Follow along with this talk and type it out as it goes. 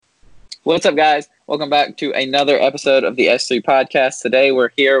What's up, guys? Welcome back to another episode of the S3 Podcast. Today, we're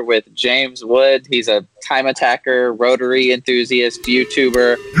here with James Wood. He's a time attacker, rotary enthusiast,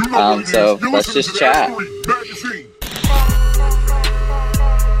 YouTuber. So let's just chat.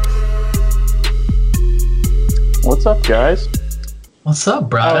 What's up, guys? What's up,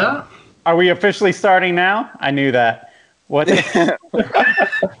 brother? Are we officially starting now? I knew that. What's up,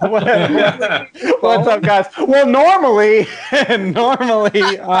 guys? Well, normally,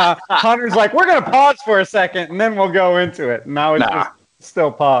 Hunter's like, we're going to pause for a second, and then we'll go into it. Now it's just still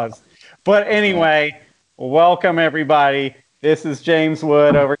paused. But anyway, welcome, everybody. This is James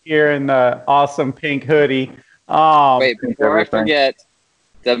Wood over here in the awesome pink hoodie. Wait, before I forget,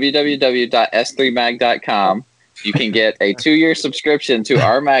 www.s3mag.com. You can get a 2-year subscription to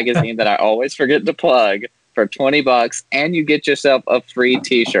our magazine that I always forget to plug for $20, and you get yourself a free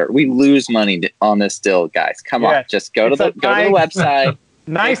T-shirt. We lose money on this deal, guys. Come on, just go to the website.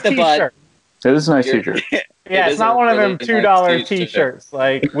 Nice T-shirt. It is a nice T-shirt. Yeah, it's not one of them $2 T-shirts.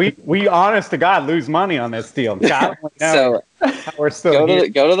 Like we honest to God lose money on this deal. God, so we're still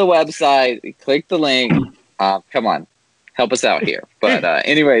go to the website, click the link. Come on, help us out here. But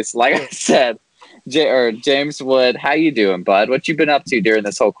anyways, like I said, James Wood, how you doing, bud? What you been up to during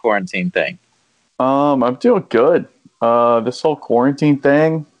this whole quarantine thing? I'm doing good. This whole quarantine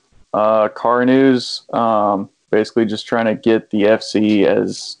thing, car news, basically just trying to get the FC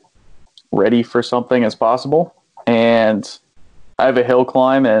as ready for something as possible. And I have a hill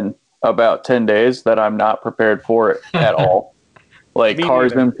climb in about 10 days that I'm not prepared for it at all. Like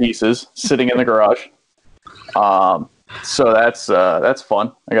cars in pieces sitting in the garage. So that's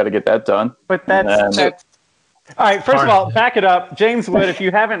fun. I got to get that done. But that's all right. First of all, back it up. James Wood, if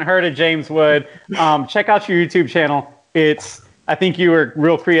you haven't heard of James Wood, check out your YouTube channel. I think you were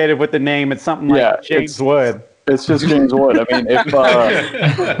real creative with the name. It's something like James Wood. It's just James Wood. I mean, if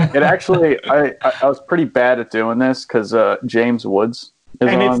it actually, I was pretty bad at doing this because James Woods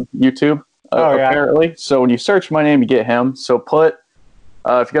is on YouTube, apparently. Yeah. So when you search my name, you get him. So if you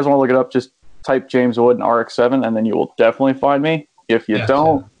guys want to look it up, just type James Wood and RX-7, and then you will definitely find me. If you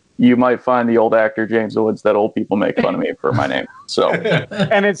don't, you might find the old actor James Woods that old people make fun of me for my name. So,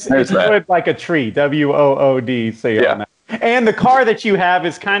 and it's Wood like a tree, WOOD. And the car that you have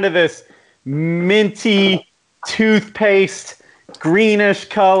is kind of this minty toothpaste greenish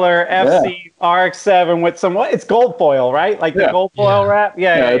color FC RX-7 with some. It's gold foil, right? Like the gold foil wrap.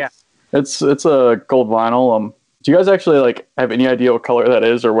 Yeah. It's a gold vinyl. Do you guys actually have any idea what color that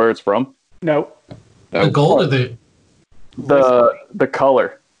is or where it's from? Nope. The gold or the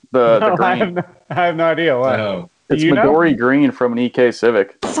color. The green. I have no idea what. No. It's Midori green from an EK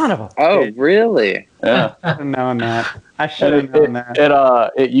Civic. Son of a. Oh, really? Yeah. I should have known that. I should have known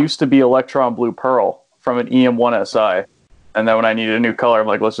that. It used to be Electron Blue Pearl from an EM1 SI, and then when I needed a new color, I'm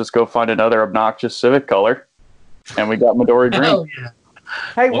like, let's just go find another obnoxious Civic color, and we got Midori green. Oh, yeah.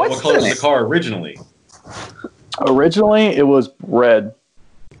 Hey, what color was the car originally? Originally, it was red,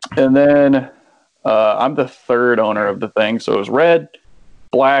 and then I'm the third owner of the thing, so it was red,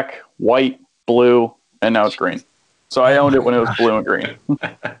 black, white, blue, and now it's green. So I owned it when it was blue and green.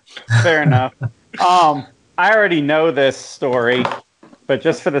 Fair enough. I already know this story, but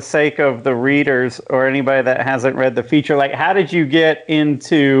just for the sake of the readers or anybody that hasn't read the feature, how did you get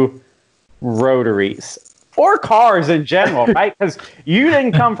into rotaries or cars in general, right? Because you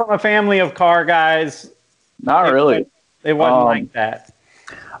didn't come from a family of car guys. Not really. It wasn't like that.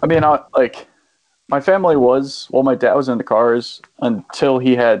 I mean, my family my dad was into cars until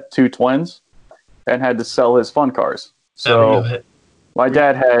he had 2 twins and had to sell his fun cars. So my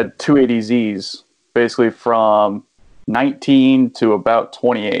dad had 280Zs basically from 19 to about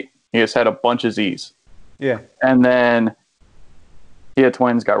 28. He just had a bunch of Zs. Yeah. And then he had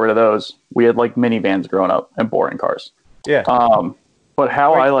twins, got rid of those. We had minivans growing up and boring cars. Yeah. But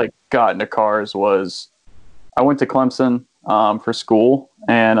how I got into cars was I went to Clemson for school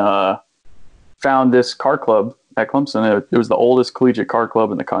and found this car club at Clemson. It was the oldest collegiate car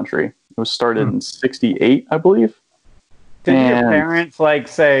club in the country. It was started in 68, I believe. Did your parents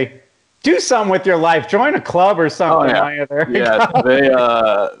say, do something with your life, join a club or something? They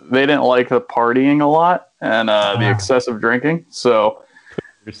didn't like the partying a lot and the excessive drinking. So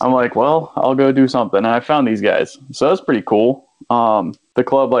I'm like, well, I'll go do something. And I found these guys. So that's pretty cool. The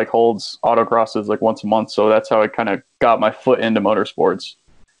club holds autocrosses once a month. So that's how I kind of got my foot into motorsports.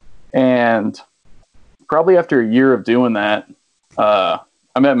 And probably after a year of doing that,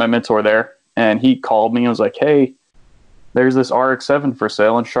 I met my mentor there, and he called me and was like, hey, there's this RX-7 for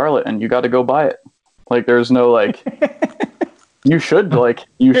sale in Charlotte, and you got to go buy it. There's no, you should buy it,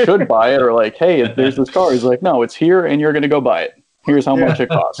 or hey, there's this car. He's like, no, it's here, and you're going to go buy it. Here's how much it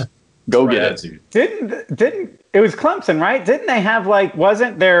costs. Go Right, get it. attitude. Didn't it was Clemson, right? Didn't they have like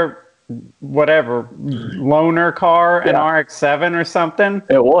wasn't their whatever loaner car an Yeah. RX-7 or something?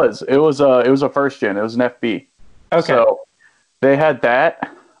 It was a first gen. It was an FB. Okay. So they had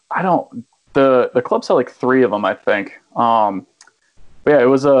that. The clubs had like 3 of them, I think. But yeah, it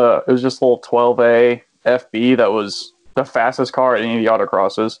was just a little 12A FB that was the fastest car at any of the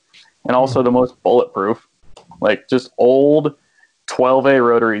autocrosses, and also the most bulletproof. Like, just old 12A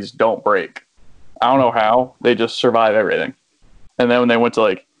rotaries don't break. I don't know how. They just survive everything. And then when they went to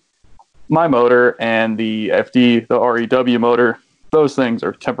like my motor and the FD, the REW motor, those things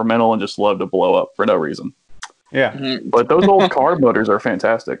are temperamental and just love to blow up for no reason. Yeah. Mhm. But those old carb motors are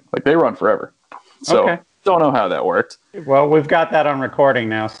fantastic. Like, they run forever. So Okay. don't know how that worked. Well, we've got that on recording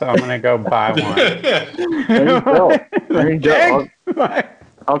now, so I'm gonna go buy one. There you go. There you go.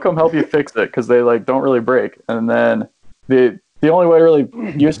 I'll come help you fix it because they like don't really break. And then the only way really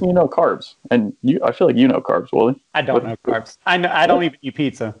you just need to know carbs. And I feel like you know carbs, Willie. I don't know carbs. I don't even eat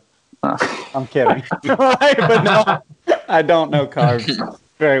pizza. Uh, I'm kidding. But no, I don't know carbs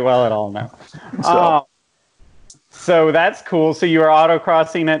very well at all now. So that's cool. So you were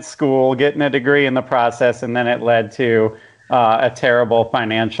autocrossing at school, getting a degree in the process, and then it led to a terrible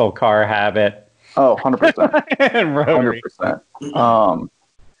financial car habit. Oh, 100%. And rotary. 100%.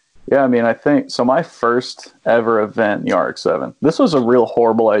 Yeah, I mean, I think so. My first ever event, the RX-7, this was a real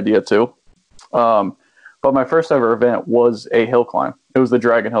horrible idea too. But my first ever event was a hill climb. It was the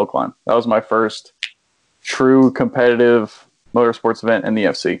Dragon Hill Climb. That was my first true competitive motorsports event in the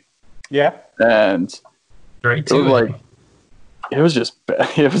FC. Yeah. And Great it was too. like, it was just,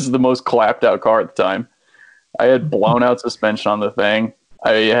 it was the most clapped out car at the time. I had blown out suspension on the thing.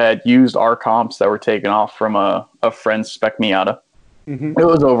 I had used R comps that were taken off from a friend's Spec Miata. Mm-hmm. It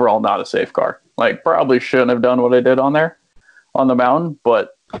was overall not a safe car. Like, probably shouldn't have done what I did on there on the mountain,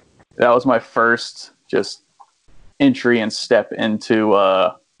 but that was my first just entry and step into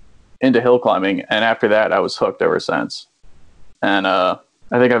hill climbing. And after that, I was hooked ever since. And I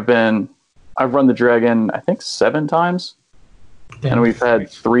think I've run the Dragon, I think 7 times, and we've had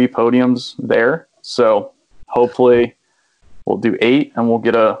 3 podiums there. So hopefully we'll do 8 and we'll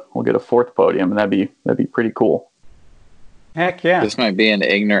get a 4th podium, and that'd be pretty cool. Heck yeah. This might be an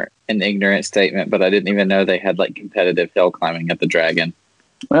ignorant statement, but I didn't even know they had like competitive hill climbing at the Dragon.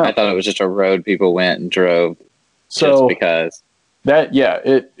 Yeah. I thought it was just a road people went and drove So just because. that, yeah,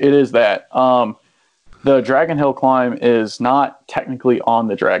 it is that. The Dragon Hill climb is not technically on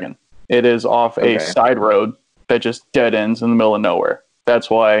the Dragon. It is off a side road that just dead ends in the middle of nowhere. That's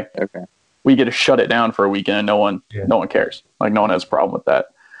why we get to shut it down for a weekend and no one cares. Like, no one has a problem with that.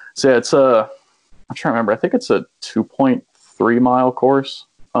 So yeah, it's I'm trying to remember. I think it's a 2.3 mile course.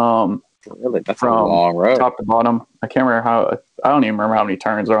 Really, that's from a long road. Top to bottom. I can't remember I don't even remember how many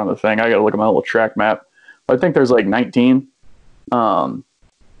turns are on the thing. I got to look at my little track map. But I think there's like 19. And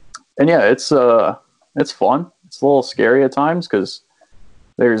yeah, it's fun. It's a little scary at times because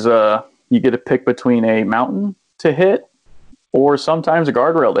there's you get to pick between a mountain to hit or sometimes a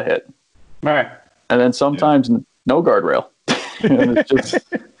guardrail to hit. Right. And then sometimes no guardrail. And it's just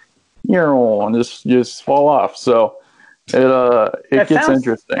and just fall off. So it gets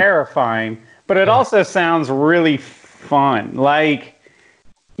interesting. Terrifying, but it also sounds really fun. Like,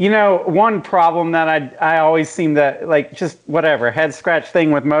 you know, one problem that I always seem to like, just whatever head scratch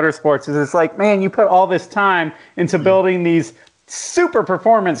thing with motorsports is it's like, man, you put all this time into building these super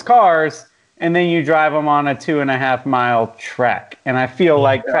performance cars, and then you drive them on a 2.5 mile track. And I feel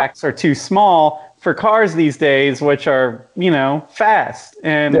like tracks are too small for cars these days, which are, you know, fast.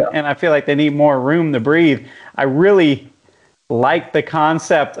 And I feel like they need more room to breathe. I really like the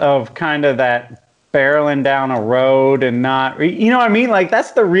concept of kind of that barreling down a road and not, you know what I mean? Like,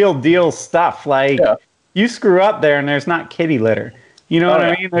 that's the real deal stuff. Like, you screw up there and there's not kitty litter. You know what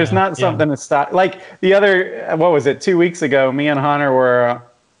I mean? There's not something to stop. Like the other, what was it, 2 weeks ago, me and Hunter were,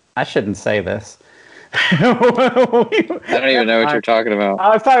 I shouldn't say this. I don't even know what you're talking about. I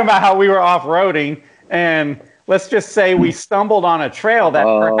was talking about how we were off-roading, and let's just say we stumbled on a trail that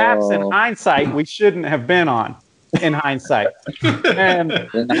perhaps in hindsight we shouldn't have been on, in hindsight. And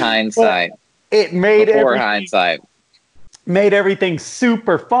in hindsight. It made Before hindsight. Made everything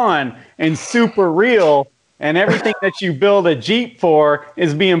super fun and super real. And everything that you build a Jeep for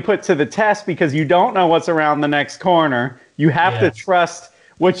is being put to the test because you don't know what's around the next corner. You have to trust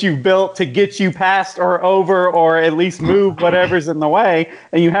what you've built to get you past or over or at least move whatever's in the way.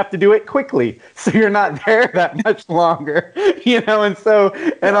 And you have to do it quickly. So you're not there that much longer, you know? And so,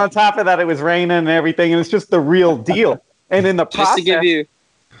 and on top of that, it was raining and everything. And it's just the real deal. And in the process, Just to give you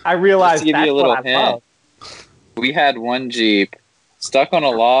I realized a little hint. we had one Jeep stuck on a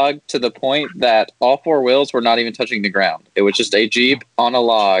log to the point that all four wheels were not even touching the ground. It was just a Jeep on a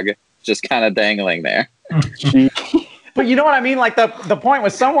log, just kind of dangling there. But you know what I mean? Like the point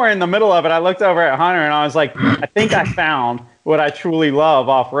was somewhere in the middle of it. I looked over at Hunter and I was like, I think I found what I truly love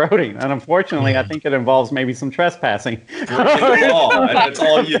off-roading. And unfortunately, I think it involves maybe some trespassing. Breaking the law. That's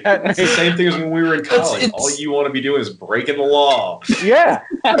all you. It's the same thing as when we were in college. All you want to be doing is breaking the law. Yeah.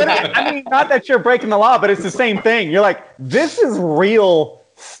 But I mean, not that you're breaking the law, but it's the same thing. You're like, this is real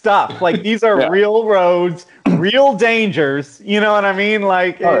stuff. Like, these are real roads, real dangers. You know what I mean?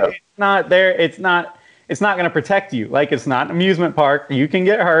 Like, it's not there. It's not going to protect you. Like, it's not an amusement park. You can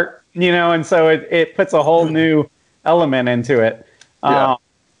get hurt, you know, and so it puts a whole new element into it. That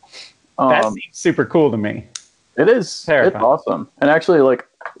seems super cool to me. It is. Terrifying. It's awesome. And actually, like,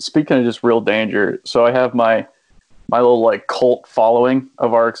 speaking of just real danger, so I have my little, like, cult following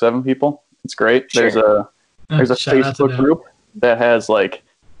of RX-7 people. It's great. Sure. There's a Facebook group that has, like,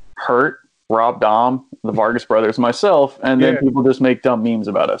 Hurt, Rob Dom, the Vargas brothers, myself, and then people just make dumb memes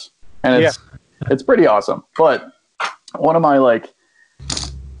about us. And it's pretty awesome. But one of my, like,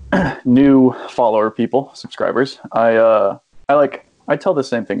 new follower people, subscribers, I tell the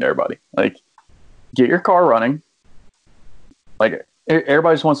same thing to everybody. Like, get your car running. Like,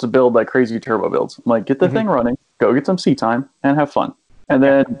 everybody just wants to build, like, crazy turbo builds. I'm like, get the thing running, go get some seat time, and have fun. And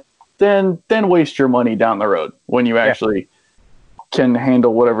then waste your money down the road when you actually can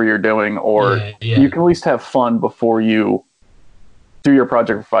handle whatever you're doing, or you can at least have fun before you do your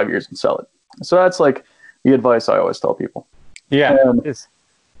project for 5 years and sell it. So that's, like, the advice I always tell people. Yeah. And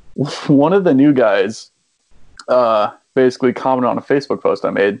one of the new guys basically commented on a Facebook post I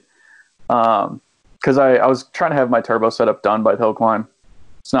made because I was trying to have my turbo setup done by the hill climb.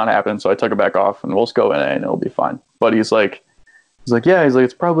 It's not happening, so I took it back off, and we'll just go NA, and it'll be fine. But he's like,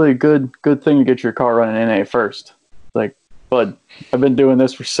 it's probably a good thing to get your car running NA first. Like, but I've been doing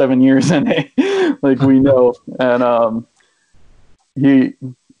this for 7 years NA, like, we know. And he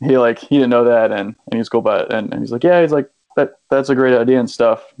didn't know that, and he's cool about it, and he's like, he's like, that's a great idea and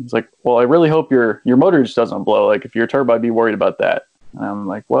stuff. He's like, well, I really hope your motor just doesn't blow. Like, if your turbo, I'd be worried about that. And I'm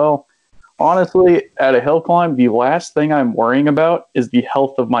like, well, honestly, at a hill climb, the last thing I'm worrying about is the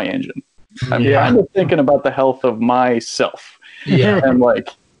health of my engine. I'm kind of thinking about the health of myself. Yeah. And, like,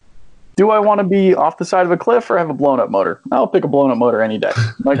 do I want to be off the side of a cliff or have a blown up motor? I'll pick a blown up motor any day.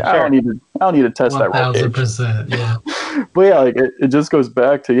 Like, I don't need to test that. 1,000%. Yeah. But yeah, like, it just goes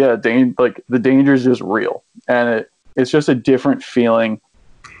back to like, the danger is just real, and it's just a different feeling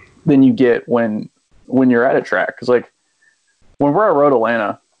than you get when you're at a track. Because, like, when we're at Road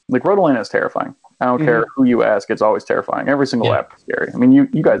Atlanta, like, Road Atlanta is terrifying. I don't care who you ask; it's always terrifying. Every single lap is scary. I mean, you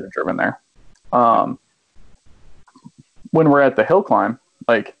guys have driven there. When we're at the hill climb,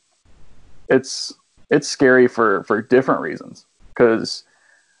 like, it's scary for different reasons. Because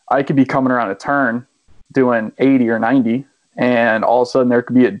I could be coming around a turn doing 80 or 90, and all of a sudden there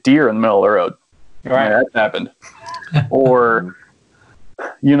could be a deer in the middle of the road. Right, that happened. Or,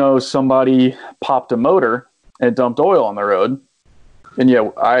 you know, somebody popped a motor and dumped oil on the road, and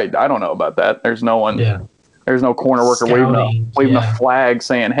I don't know about that. There's no one. Yeah. There's no corner worker waving a flag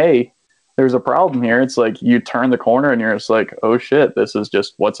saying, "Hey, there's a problem here." It's like you turn the corner and you're just like, "Oh shit, this is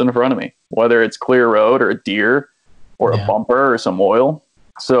just what's in front of me." Whether it's clear road or a deer or a bumper or some oil.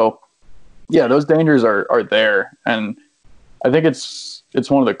 So, yeah, those dangers are there, and I think it's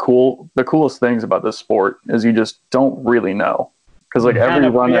one of the coolest things about this sport is you just don't really know, because, like, every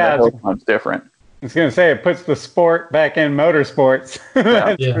run at a hill climb's different. I was gonna say, it puts the sport back in motorsports.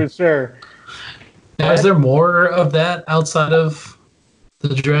 That's for sure. Now, is there more of that outside of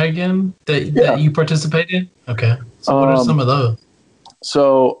the Dragon that you participate in? Okay, so what are some of those?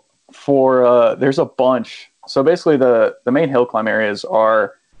 So for there's a bunch. So basically, the main hill climb areas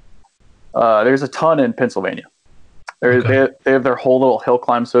are there's a ton in Pennsylvania. They have their whole little hill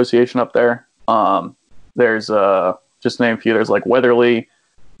climb association up there. There's just to name a few. There's, like, Weatherly.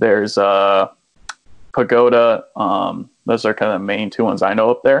 There's Pagoda. Those are kind of the main two ones I know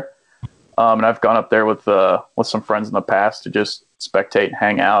up there. And I've gone up there with some friends in the past to just spectate,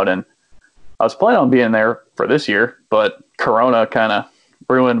 hang out, and I was planning on being there for this year, but Corona kind of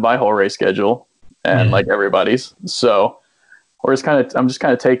ruined my whole race schedule and like everybody's. So I'm just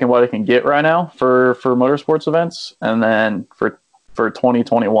kind of taking what I can get right now for motorsports events, and then for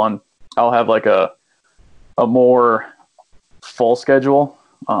 2021, I'll have, like, a more full schedule.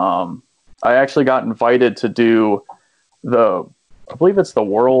 I actually got invited to do I believe it's the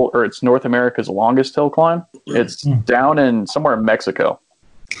world, or it's North America's longest hill climb. It's down in somewhere in Mexico.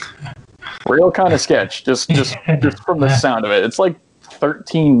 Real kind of sketch, just from the sound of it. It's like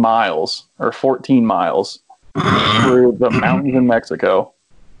 13 miles or 14 miles. through the mountains in Mexico,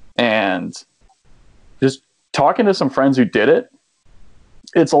 and just talking to some friends who did it.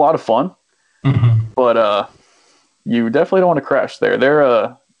 It's a lot of fun, but you definitely don't want to crash there.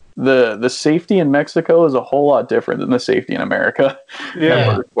 The safety in Mexico is a whole lot different than the safety in America.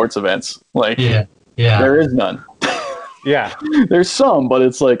 At sports events, there is none. Yeah, there's some, but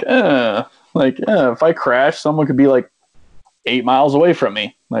it's like, if I crash, someone could be like 8 miles away from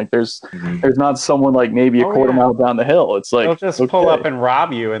me. Like there's not someone like maybe a quarter mile down the hill. It's like they'll just pull up and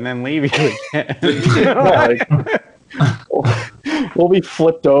rob you and then leave you again. We'll be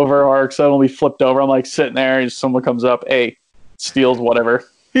flipped over. Our X7 will be flipped over. I'm like sitting there, and someone comes up, steals whatever.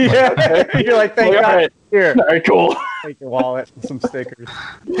 Yeah, you're like, thank God. Right. Here, all right, cool. Take your wallet and some stickers.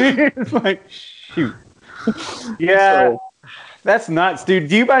 It's like, shoot. Yeah, that's nuts, dude.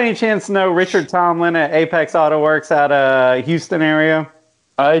 Do you by any chance know Richard Tomlin at Apex Auto Works out of Houston area?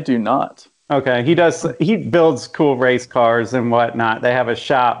 I do not. Okay, he builds cool race cars and whatnot. They have a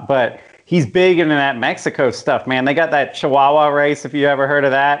shop, but he's big into that Mexico stuff, man. They got that Chihuahua race, if you ever heard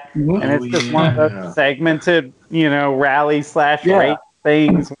of that. And it's just one of those segmented, rally/race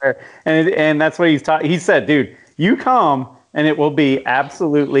things where, and that's what he's taught. He said, dude, you come and it will be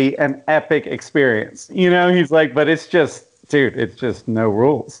absolutely an epic experience. He's like, but it's just, dude, it's just no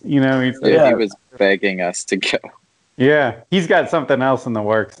rules. He was begging us to go. Yeah, he's got something else in the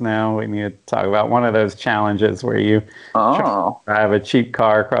works now. We need to talk about one of those challenges where you drive a cheap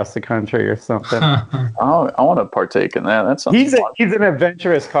car across the country or something. I want to partake in that. That's he's an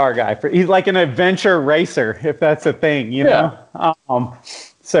adventurous car guy. He's like an adventure racer, if that's a thing, you know.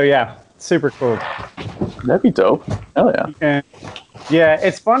 So yeah, super cool. That'd be dope. Hell yeah. Yeah,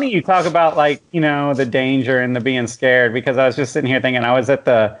 it's funny you talk about the danger and the being scared, because I was just sitting here thinking I was at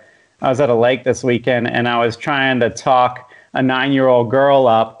a lake this weekend, and I was trying to talk a 9-year-old girl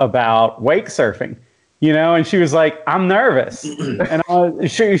up about wake surfing, and she was like, I'm nervous. And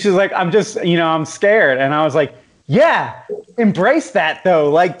she's like, I'm just, I'm scared. And I was like, yeah, embrace that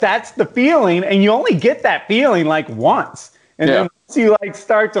though. Like that's the feeling. And you only get that feeling like once. And then once you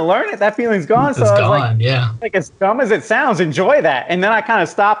start to learn it, that feeling's gone. So I was like, as dumb as it sounds, enjoy that. And then I kind of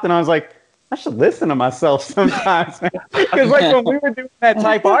stopped and I was like, I should listen to myself sometimes, man. Because when we were doing that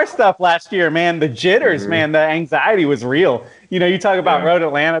Type R stuff last year, man, the jitters, man, the anxiety was real. You talk about Road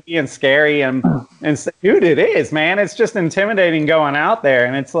Atlanta being scary, and dude, it is, man. It's just intimidating going out there,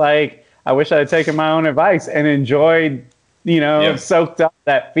 and it's like I wish I had taken my own advice and enjoyed, soaked up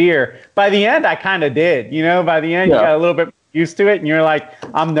that fear. By the end, I kind of did. By the end, you got a little bit used to it, and you're like,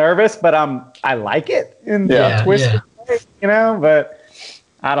 I'm nervous, but I like it, and twisted, but.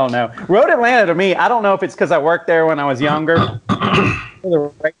 I don't know. Road Atlanta to me, I don't know if it's because I worked there when I was younger for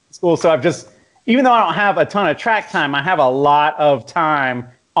the racing school. So I've just, even though I don't have a ton of track time, I have a lot of time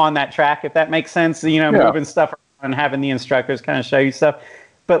on that track, if that makes sense. Moving stuff around and having the instructors kind of show you stuff.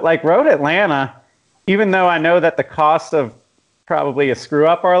 But Road Atlanta, even though I know that the cost of probably a screw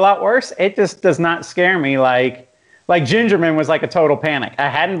up are a lot worse, it just does not scare me like Gingerman was like a total panic. I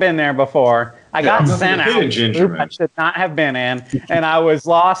hadn't been there before. I got sent out group I should not have been in, and I was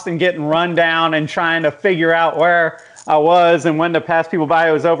lost and getting run down and trying to figure out where I was and when to pass people by.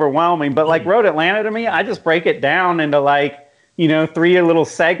 It was overwhelming. But Road Atlanta to me, I just break it down into 3 little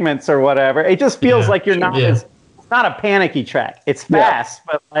segments or whatever. It just feels like you're not. It's not a panicky track. It's fast,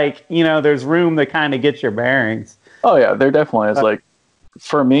 but there's room to kind of get your bearings. Oh yeah, there definitely is.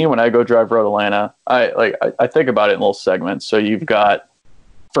 For me, when I go drive Road Atlanta, I think about it in little segments. So you've got,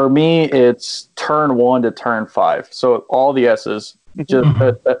 for me, it's turn 1 to turn 5. So all the S's,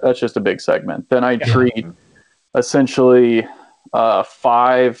 that's just a big segment. Then I treat essentially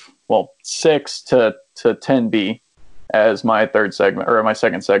 6 to 10B as my third segment, or my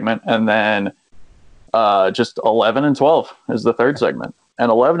second segment, and then just 11 and 12 is the third segment.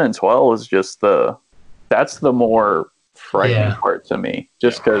 And 11 and 12 is just that's the more frightening part to me,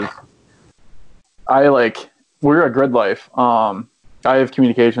 just because we're a Grid Life. I have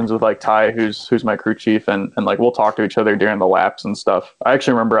communications with Ty, who's my crew chief, and we'll talk to each other during the laps and stuff. I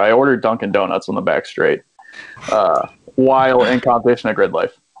actually remember I ordered Dunkin' Donuts on the back straight while in competition at Grid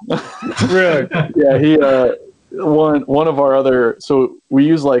Life. Really? Yeah, he one of our other, so we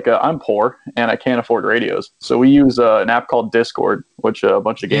use I'm poor and I can't afford radios, so we use an app called Discord, which a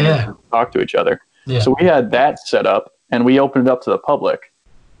bunch of gamers talk to each other. So we had that set up, and we opened it up to the public.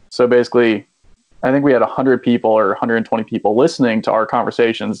 So basically, I think we had 100 people or 120 people listening to our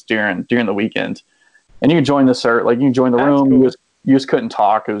conversations during the weekend. And you can join you can join the room. Cool. You just couldn't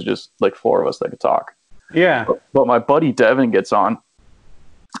talk. It was just 4 of us that could talk. Yeah. But my buddy Devin gets on,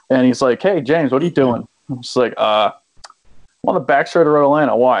 and he's like, "Hey James, what are you doing?" I'm just like, on the backstretch of Road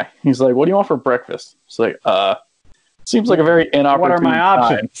Atlanta. Why? He's like, what do you want for breakfast? It's like, seems like a very inopportune What are my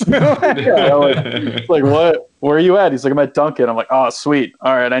options? Yeah, like, what? Where are you at? He's like, I'm at Dunkin'. I'm like, oh, sweet.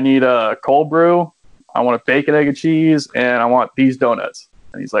 All right, I need a cold brew. I want a bacon, egg, and cheese, and I want these donuts.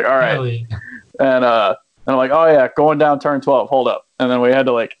 And he's like, all right. Yeah. And I'm like, oh yeah, going down turn 12. Hold up. And then we had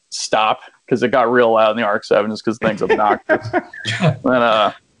to like stop because it got real loud in the RX-7 just because things obnoxious.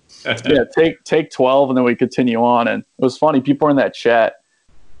 And yeah, take 12, and then we continue on. And it was funny. People were in that chat,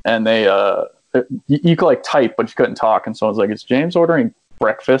 and they you could like type, but you couldn't talk. And someone's like, "Is James ordering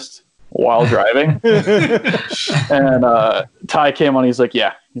breakfast while driving?" And Ty came on. He's like,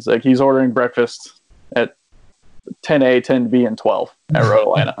 "Yeah." He's like, he's ordering breakfast at 10A, 10B, and 12 at Road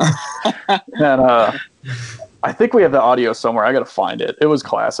Atlanta. And I think we have the audio somewhere. I got to find it. It was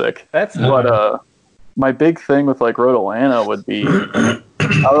classic. That's but my big thing with like Road Atlanta would be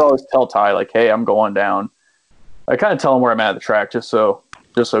I would always tell Ty like, "Hey, I'm going down." I kind of tell him where I'm at the track just so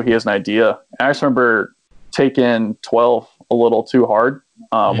he has an idea. And I just remember taking 12 a little too hard.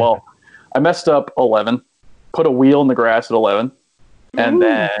 Well, I messed up 11, put a wheel in the grass at 11, and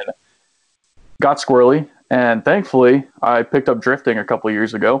then got squirrely. And thankfully, I picked up drifting a couple of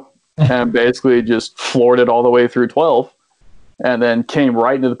years ago and basically just floored it all the way through 12, and then came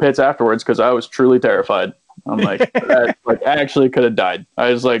right into the pits afterwards because I was truly terrified. I'm like, I actually could have died.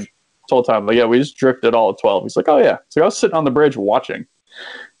 I was like, told Tom, like, yeah, we just drifted all at 12. He's like, oh yeah. So I was sitting on the bridge watching.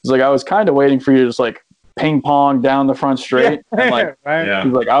 He's like, I was kind of waiting for you to just like ping pong down the front straight. Yeah. And like, Right.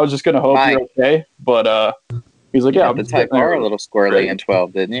 He's like, I was just gonna hope you're okay. But he's like, yeah, the Type R a little squirrely in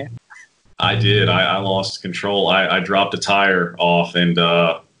 12, didn't you? I did. I lost control. I dropped a tire off and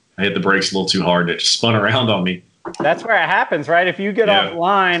I hit the brakes a little too hard. And it just spun around on me. That's where it happens, right? If you get Yeah. off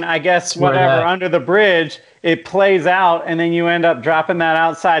line, I guess Where whatever that- under the bridge, it plays out, and then you end up dropping that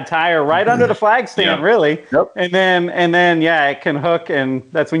outside tire right under the flag stand, Yeah. really. Yep. And then yeah, it can hook, and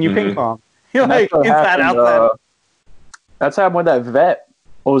that's when you ping pong. You're And that's like what inside happened, outside. that's happened with that vet.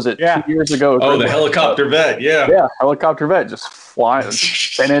 What was it? Yeah. 2 years ago. Oh, the helicopter vet. Yeah. Yeah, helicopter vet just flying,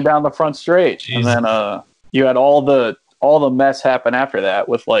 spinning down the front straight, Jesus. and then you had all the mess happen after that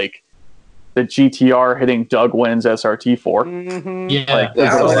with like the GTR hitting Doug Wynn's SRT4. Mhm. Yeah. Like,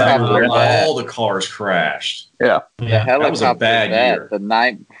 That was Helicopter when vet. all the cars crashed. Yeah, The yeah. That was a helicopter bad vet, year. the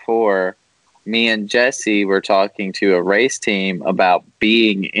night before, me and Jesse were talking to a race team about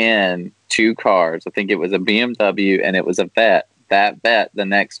being in two cars. I think it was a BMW and it was a vet. That vet the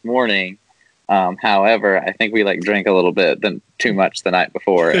next morning. However, I think we like drank a little bit too much the night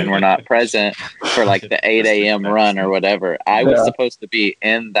before, and we're not present for like the 8 a.m. run or whatever. I was Yeah. supposed to be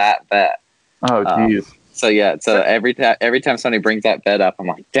in that vet. oh geez. So yeah, so every time somebody brings that vet up, I'm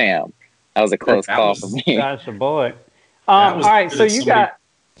like, damn, that was a close That call was- for me. Gosh, a bullet. That All was right, good so that you somebody- got.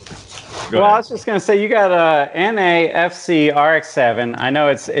 Go Well, I ahead. was just gonna say you got a NAFC RX-7. I know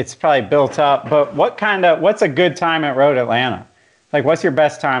it's probably built up, but what's a good time at Road Atlanta? Like, what's your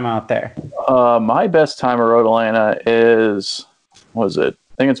best time out there? My best time at Road Atlanta is, what was it?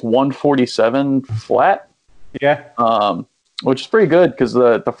 I think it's 147 flat. Yeah. Which is pretty good because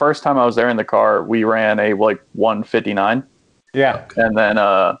the first time I was there in the car, we ran a like 159, Yeah. and then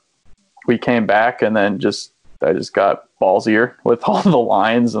we came back, and then I just got ballsier with all the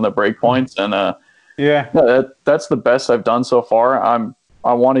lines and the break points, and Yeah. no, that's the best I've done so far.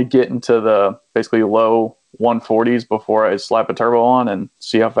 I want to get into the basically low 140s before I slap a turbo on and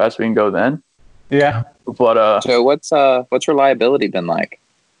see how fast we can go then. Yeah. But So what's reliability been like?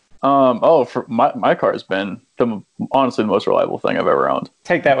 for my car's been honestly the most reliable thing I've ever owned.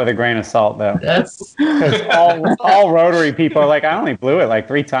 Take that with a grain of salt, though. That's Because all rotary people are like, I only blew it like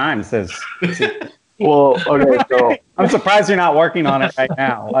 3 times. Well, okay, so I'm surprised you're not working on it right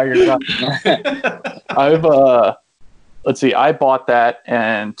now while you're talking. I've let's see, I bought that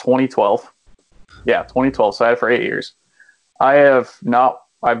in 2012. Yeah, 2012. So I had it for 8 years. I've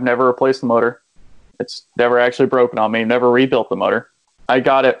never replaced the motor. It's never actually broken on me. Never rebuilt the motor. I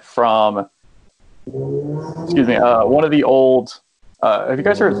got it from, one of the old. Have you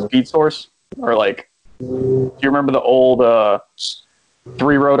guys heard of Speed Source? Or like, do you remember the old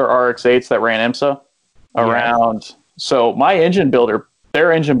 3-rotor RX-8s that ran IMSA around? So my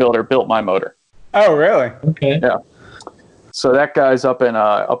their engine builder built my motor. Oh, really? okay. So that guy's up in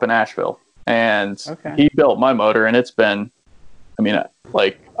Asheville, and Okay. he built my motor, and it's been, I mean,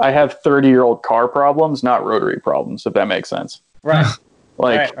 like I have 30-year-old car problems, not rotary problems, if that makes sense. Right.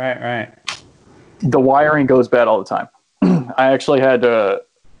 Like Right. the wiring goes bad all the time. I actually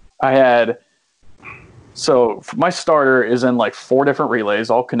so my starter is in like 4 different relays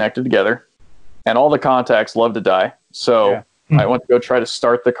all connected together, and all the contacts love to die. So Yeah. I went to go try to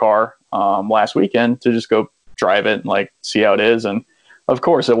start the car last weekend to just go drive it and like see how it is. And of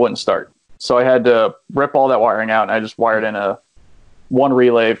course it wouldn't start. So I had to rip all that wiring out, and I just wired in one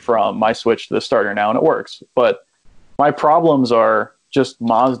relay from my switch to the starter now, and it works. But my problems are just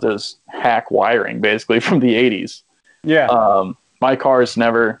Mazda's hack wiring, basically from the 80s. Yeah. My cars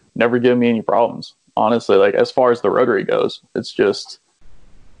never give me any problems, honestly. Like as far as the rotary goes, it's just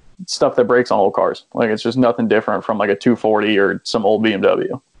stuff that breaks on old cars. Like it's just nothing different from like a 240 or some old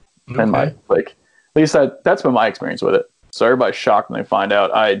BMW. Okay. And at least that's been my experience with it. So everybody's shocked when they find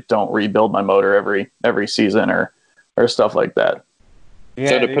out I don't rebuild my motor every season or stuff like that. Yeah,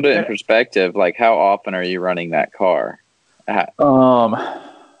 So to put it in perspective, like how often are you running that car?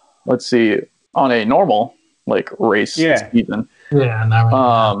 Let's see, on a normal like race season. Yeah, not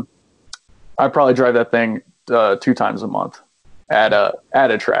right. I probably drive that thing 2 times a month at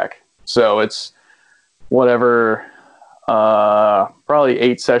a track. So it's whatever, probably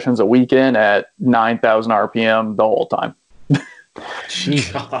 8 sessions a weekend at 9,000 RPM the whole time.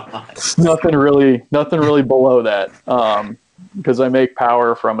 nothing really below that. Because I make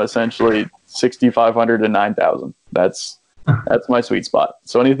power from essentially 6,500 to 9,000. That's my sweet spot.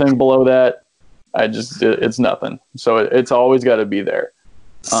 So anything below that, it's nothing. So it's always got to be there.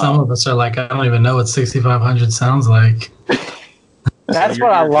 Some of us are like, I don't even know what 6,500 sounds like. That's So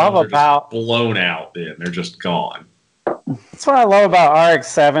what I your love eardrums are about. just blown out. Then they're just gone. That's what I love about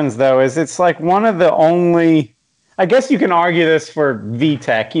RX-7s, though, is it's like one of the only. I guess you can argue this for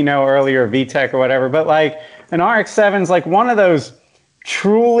VTEC, earlier VTEC or whatever, but like an RX-7's like one of those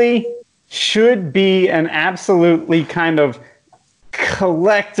truly should be an absolutely kind of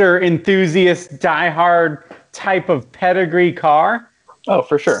collector, enthusiast, diehard type of pedigree car. Oh,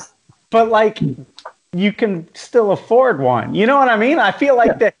 for sure. But like you can still afford one. You know what I mean? I feel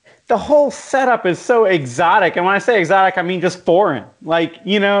like the whole setup is so exotic. And when I say exotic, I mean just foreign. Like,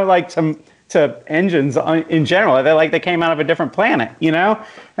 like to engines in general. They're like they came out of a different planet,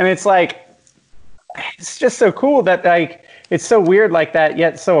 And it's like it's just so cool that like it's so weird like that,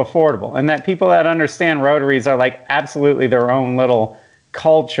 yet so affordable. And that people that understand rotaries are like absolutely their own little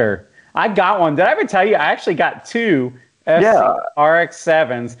culture. I got one. Did I ever tell you? I actually got 2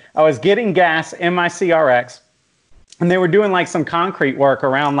 RX-7s. I was getting gas in my CRX, and they were doing like some concrete work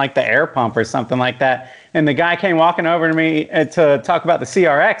around like the air pump or something like that. And the guy came walking over to me to talk about the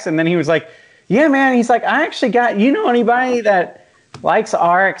CRX, and then he was like, yeah, man. He's like, I actually got, anybody that likes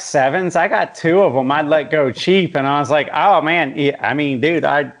RX-7s? I got 2 of them. I'd let go cheap. And I was like, oh, man. Yeah, I mean, dude,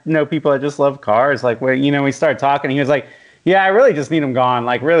 I know people that just love cars. Like, we started talking. He was like, yeah, I really just need them gone,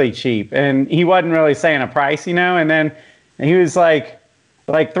 like really cheap. And he wasn't really saying a price, And then he was like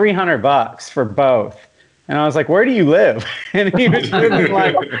 $300 for both. And I was like, where do you live? And he was living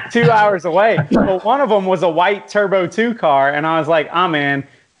like 2 hours away. Well, one of them was a white Turbo 2 car. And I was like, I'm in.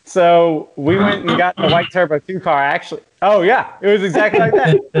 So we went and got the white Turbo 2 car. Actually, oh yeah, it was exactly like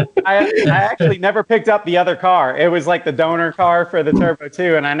that. I actually never picked up the other car. It was like the donor car for the Turbo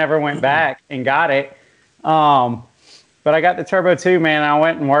 2, and I never went back and got it. But I got the Turbo 2, man. I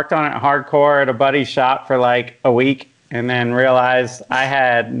went and worked on it hardcore at a buddy's shop for like a week, and then realized I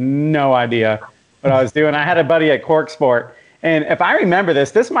had no idea what I was doing. I had a buddy at Cork Sport, and if I remember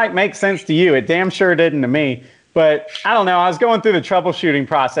this might make sense to you. It damn sure didn't to me. But I don't know. I was going through the troubleshooting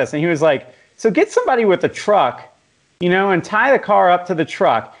process, and he was like, so get somebody with a truck, and tie the car up to the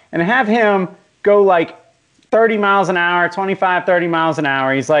truck and have him go like 30 miles an hour, 25, 30 miles an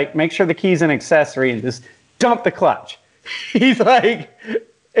hour. He's like, make sure the key's an accessory and just dump the clutch. He's like,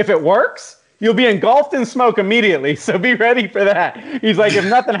 if it works, you'll be engulfed in smoke immediately. So be ready for that. He's like, if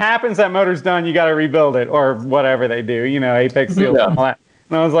nothing happens, that motor's done. You got to rebuild it or whatever they do, Apex Seals and all that.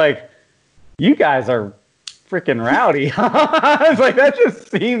 And I was like, you guys are freaking rowdy. I was like, that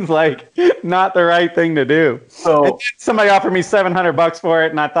just seems like not the right thing to do. So somebody offered me $700 for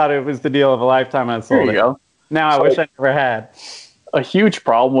it, and I thought it was the deal of a lifetime. And I sold it. Go. Now I wish I never had. A huge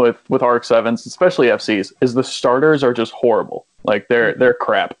problem with RX-7s, especially FCs, is the starters are just horrible. Like they're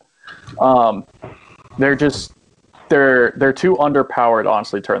crap. They're too underpowered,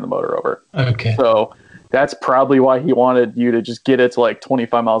 honestly, to turn the motor over. Okay. So that's probably why he wanted you to just get it to like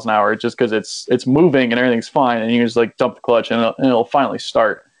 25 miles an hour, just because it's moving and everything's fine, and you just like dump the clutch and it'll finally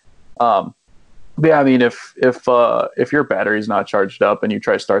start. But yeah, I mean, if your battery's not charged up and you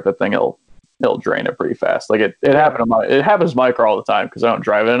try to start that thing, it'll drain it pretty fast. Like it happens to my car all the time because I don't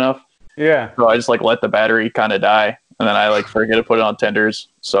drive it enough. Yeah. So I just like let the battery kind of die, and then I like forget to put it on tenders.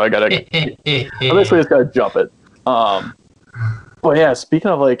 So I basically just gotta jump it. But yeah,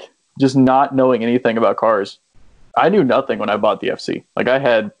 speaking of like just not knowing anything about cars, I knew nothing when I bought the FC. Like I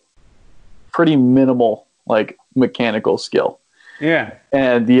had pretty minimal like mechanical skill. Yeah.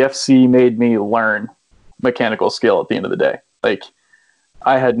 And the FC made me learn mechanical skill at the end of the day. Like,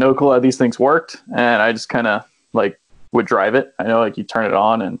 I had no clue how these things worked, and I just kind of like would drive it. I know, like, you turn it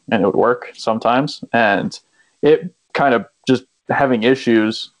on and it would work sometimes, and it kind of just having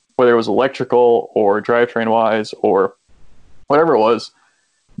issues, whether it was electrical or drivetrain wise or whatever it was,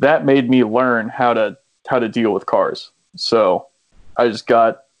 that made me learn how to deal with cars. So I just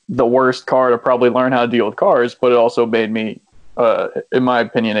got the worst car to probably learn how to deal with cars, but it also made me, in my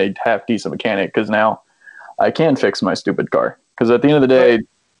opinion, a half decent mechanic, because now I can fix my stupid car. Because at the end of the day,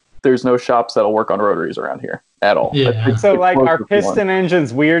 there's no shops that'll work on rotaries around here at all. Yeah. So, like, are piston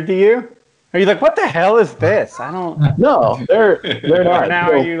engines weird to you? Are you like, what the hell is this? I don't. No, they're not. Now,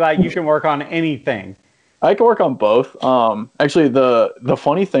 So, are you like, you can work on anything? I can work on both. Actually, the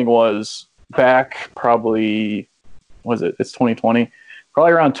funny thing was, back probably, was it? It's 2020.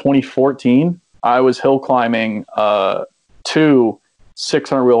 Probably around 2014, I was hill climbing 2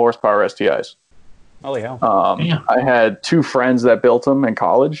 600 wheel horsepower STIs. Holy hell! I had 2 friends that built them in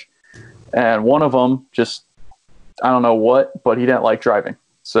college, and one of them just, I don't know what, but he didn't like driving,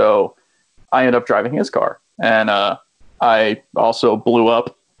 so I ended up driving his car, and I also blew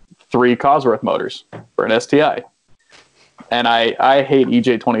up 3 Cosworth motors for an STI. And I hate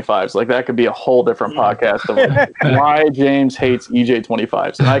EJ25s. Like, that could be a whole different podcast of why James hates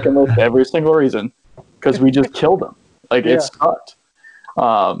EJ25s. And I can list every single reason, because we just killed them. Like, it sucked.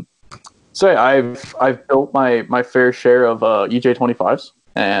 So yeah, I've built my fair share of EJ25s,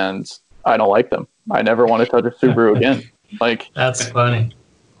 and I don't like them. I never want to touch a Subaru again. Like, That's funny.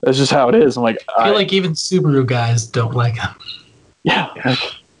 that's just how it is. I'm like, I feel like even Subaru guys don't like them. yeah.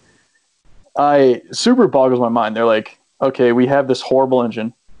 Subaru boggles my mind. They're like, okay, we have this horrible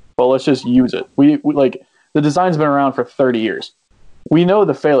engine, but let's just use it. We like, the design's been around for 30 years. We know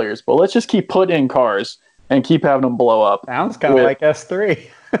the failures, but let's just keep putting in cars and keep having them blow up. Sounds kind of like S3.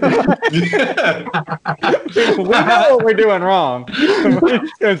 We know what we're doing wrong. We're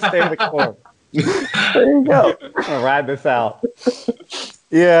just gonna stay the course. There you go. I'm gonna ride this out.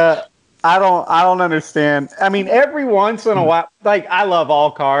 Yeah, I don't understand. I mean, every once in a while, like, I love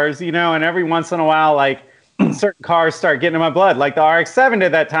all cars, you know, and every once in a while, like, certain cars start getting in my blood. Like, the RX-7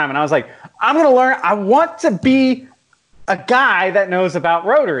 did that time, and I was like, I'm gonna learn. I want to be a guy that knows about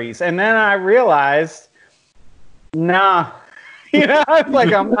rotaries. And then I realized, nah. You know, it's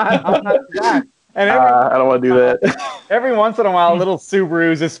like, I'm not the guy. And I don't want to do that. every once in a while, little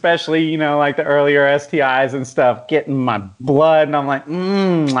Subarus, especially, you know, like the earlier STIs and stuff, get in my blood, and I'm like,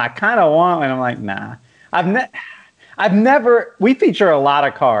 I kind of want, and I'm like, nah. I've never. We feature a lot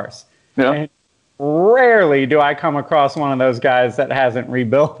of cars. Yeah. And rarely do I come across one of those guys that hasn't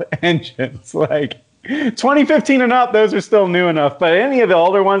rebuilt engines. Like, 2015 and up, those are still new enough. But any of the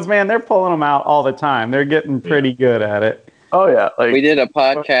older ones, man, they're pulling them out all the time. They're getting pretty good at it. Oh yeah, like, We did a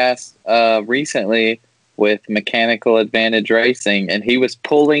podcast recently with Mechanical Advantage Racing, and he was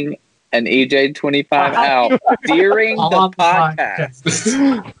pulling an EJ25 out during the On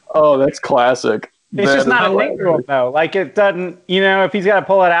podcast. oh, that's classic. It's That just is not a thing to hilarious. him, though. Like, it doesn't, you know, if he's got to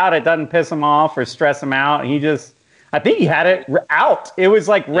pull it out, it doesn't piss him off or stress him out. He just, I think he had it out. It was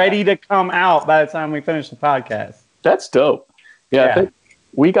like ready to come out by the time we finished the podcast. That's dope. Yeah, Yeah. I think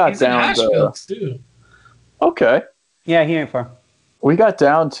we got He's in down to, Asheville, too. okay. Yeah, he ain't far. We got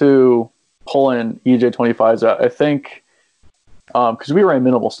down to pulling EJ25s out. I think because we ran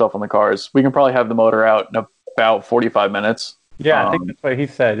minimal stuff on the cars, we can probably have the motor out in about 45 minutes. Yeah, I think that's what he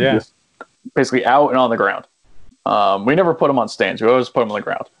said. Yeah. Just basically out and on the ground. We never put them on stands. We always put them on the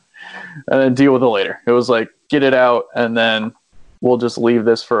ground and then deal with it later. It was like, get it out, and then we'll just leave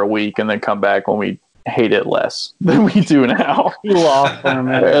this for a week and then come back when we hate it less than we do now. He lost for a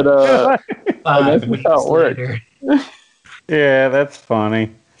minute. And, 5 that's weeks how it works. later. Yeah, that's funny.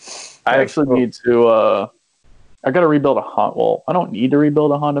 I actually need to. I got to rebuild a Honda. Well, I don't need to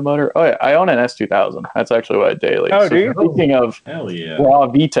rebuild a Honda motor. Oh, yeah, I own an S2000. That's actually what I daily. Oh, do you? Speaking of Hell yeah. raw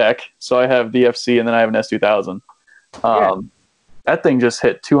VTEC, so I have DFC and then I have an S2000. That thing just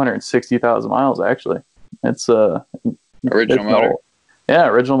hit 260,000 miles. Actually, it's Original motor. Yeah,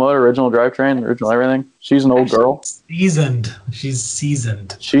 original motor, original drivetrain, original everything. She's an old girl. Seasoned. She's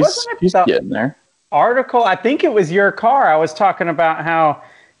seasoned. She's Wasn't it she's the- getting there. Article, I think it was your car. I was talking about how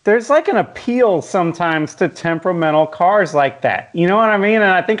there's like an appeal sometimes to temperamental cars like that. You know what I mean? And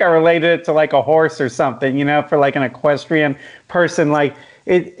I think I related it to like a horse or something, you know, for like an equestrian person. Like,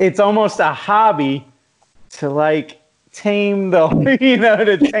 it's almost a hobby to like tame the, you know,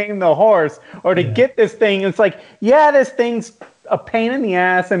 to tame the horse or to get this thing. It's like, yeah, this thing's a pain in the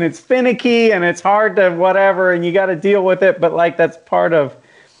ass and it's finicky and it's hard to whatever and you got to deal with it. But like, that's part of,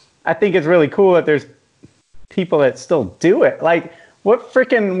 I think it's really cool that there's people that still do it. Like,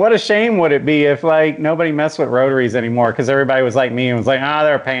 what a shame would it be if like nobody messed with rotaries anymore because everybody was like me and was like,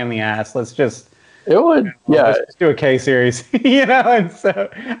 they're a pain in the ass. Let's just let's just do a K series, And so,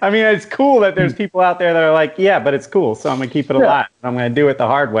 I mean, it's cool that there's people out there that are like, yeah, but it's cool, so I'm gonna keep it alive. I'm gonna do it the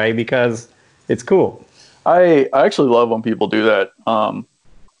hard way because it's cool. I actually love when people do that.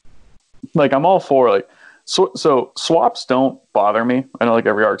 Like I'm all for like so swaps don't bother me. I know like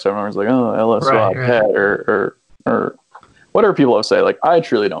every RX-7 is like, oh, LS swap head or whatever people have say. Like I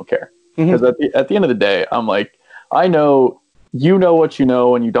truly don't care because at the end of the day, I'm like, I know you know what you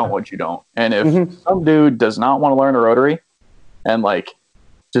know and you don't what you don't. And if some dude does not want to learn a rotary and like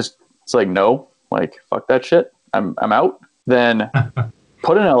just it's like no, like fuck that shit, I'm out. Then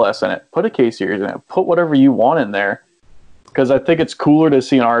put an LS in it, put a K series in it, put whatever you want in there because I think it's cooler to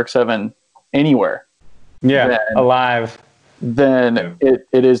see an RX-7 anywhere. Yeah, alive. Than it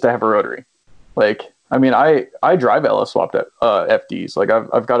is to have a rotary. Like I mean, I drive LS swapped FDs. Like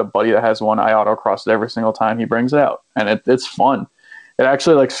I've got a buddy that has one. I autocross it every single time he brings it out, and it's fun. It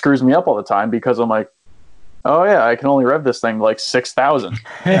actually like screws me up all the time because I'm like, oh yeah, I can only rev this thing like 6,000.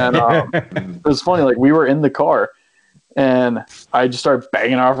 And it was funny. Like we were in the car, and I just started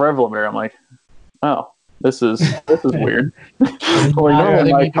banging off rev limiter. I'm like, oh, this is weird.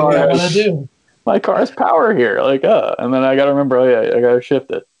 My car has power here. Like and then I got to remember, I got to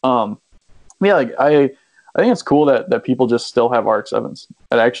shift it. Yeah, like I think it's cool that people just still have RX-7s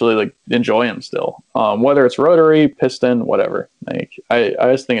that actually like enjoy them still. Whether it's rotary, piston, whatever. Like I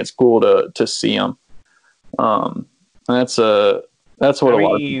just think it's cool to see them. And that's what a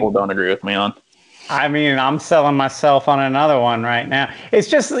lot of people don't agree with me on. I mean, I'm selling myself on another one right now. It's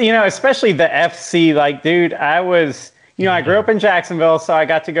just, especially the FC, like, dude, I grew up in Jacksonville, so I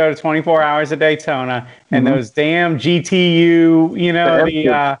got to go to 24 Hours of Daytona, and those damn GTU,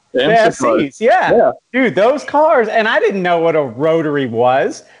 the FCs. Yeah. Dude, those cars, and I didn't know what a rotary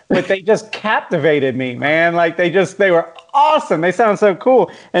was, but they just captivated me, man. Like, they were awesome. They sound so cool.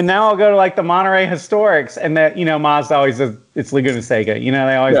 And now I'll go to, like, the Monterey Historics, and that, Mazda always does, it's Laguna Seca.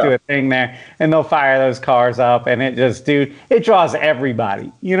 They always do a thing there, and they'll fire those cars up, and it just, dude, it draws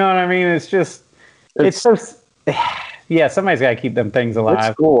everybody. You know what I mean? It's just, it's so... Yeah, somebody's got to keep them things alive.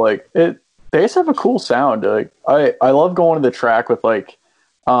 It's cool. Like they just have a cool sound. Like I love going to the track with like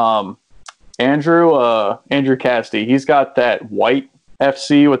Andrew Casty. He's got that white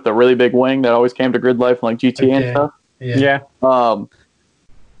FC with the really big wing that always came to Grid Life and like GTA and stuff. Yeah.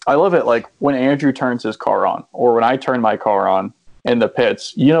 I love it. Like when Andrew turns his car on, or when I turn my car on in the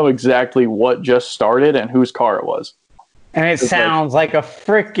pits, you know exactly what just started and whose car it was. And it sounds like a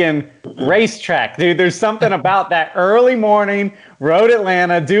freaking racetrack, dude. There's something about that early morning road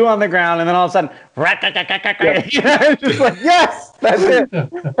Atlanta, dew on the ground, and then all of a sudden, just like, yes, that's it. And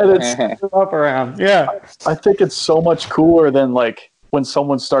it's up around. Yeah. I think it's so much cooler than like when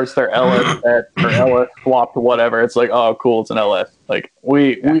someone starts their LS set or LS swapped whatever. It's like, oh, cool, it's an LS. Like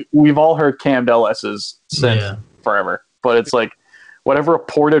we've all heard cammed LSs since forever, but it's like whatever a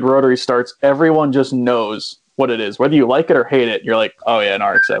ported rotary starts, everyone just knows what it is, whether you like it or hate it. You're like, oh yeah, an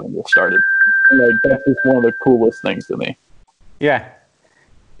RX-7 just started. And like that's just one of the coolest things to me. Yeah,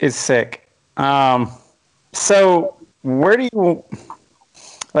 it's sick. So where do you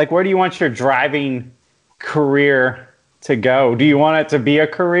want your driving career to go? Do you want it to be a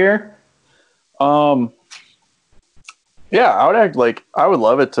career? Yeah, I would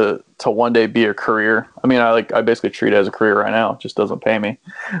love it to one day be a career. I mean, I basically treat it as a career right now. It just doesn't pay me.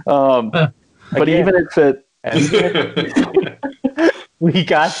 But even if it we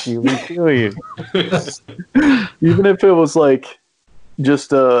got you. We feel you. Even if it was like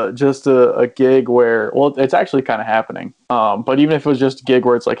just a gig where, well, it's actually kind of happening. But even if it was just a gig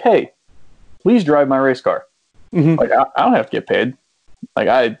where it's like, hey, please drive my race car. Like I don't have to get paid. Like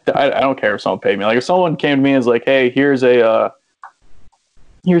I don't care if someone paid me. Like if someone came to me and was like, hey, here's a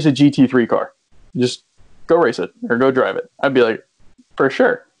GT3 car, just go race it or go drive it. I'd be like, for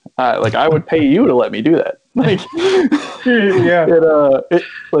sure. Like I would pay you to let me do that. Like,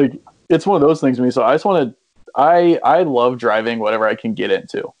 it's one of those things to me. So I just want to. I love driving whatever I can get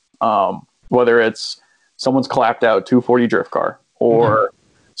into. Whether it's someone's clapped out 240 drift car or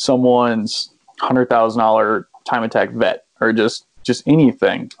someone's $100,000 time attack vet or just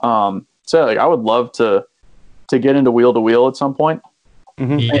anything. So like I would love to get into wheel to wheel at some point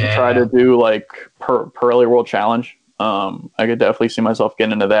and try to do like Pirelli World Challenge. I could definitely see myself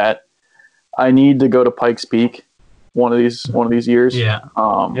getting into that. I need to go to Pikes Peak one of these years.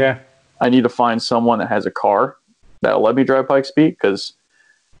 I need to find someone that has a car that'll let me drive Pikes Peak because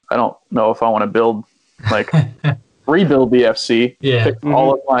I don't know if I want to rebuild the FC, fix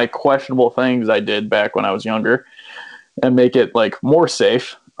all of my questionable things I did back when I was younger, and make it like more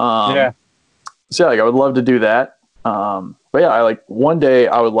safe. So like I would love to do that. But yeah, I like one day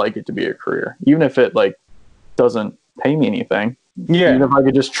I would like it to be a career, even if it like doesn't pay me anything. Yeah. Even if I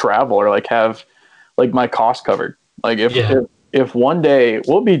could just travel or like have like my costs covered. Like if one day,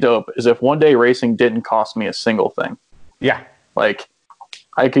 what would be dope is if one day racing didn't cost me a single thing. Yeah. Like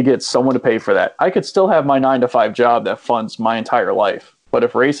I could get someone to pay for that. I could still have my 9-to-5 job that funds my entire life. But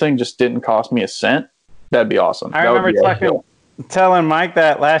if racing just didn't cost me a cent, that'd be awesome. I remember telling Mike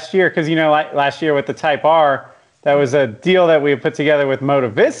that last year, because, you know, like last year with the Type R, that was a deal that we had put together with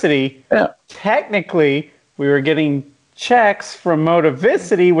Motivicity. Yeah. Technically, we were getting checks from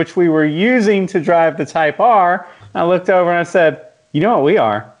Motivicity, which we were using to drive the Type R. I looked over and I said, you know what we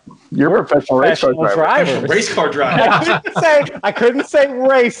are? You're a professional race car driver. drivers. Race car driver. I couldn't say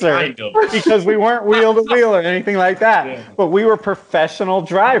racer because we weren't wheel to wheel or anything like that. Yeah. But we were professional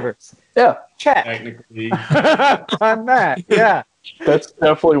drivers. Yeah. Check. Technically. On that. Yeah. That's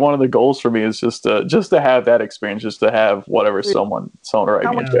definitely one of the goals for me is just to have that experience, just to have whatever someone write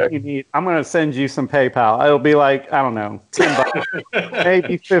How me a much check. do you need? I'm going to send you some PayPal. It'll be like, I don't know, $10,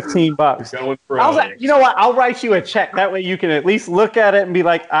 maybe $15. Going pro. I was like, you know what? I'll write you a check. That way you can at least look at it and be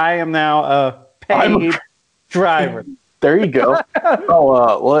like, I am now a paid driver. There you go.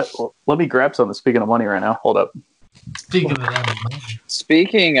 Let me grab something. Speaking of money right now, hold up. Speaking of that,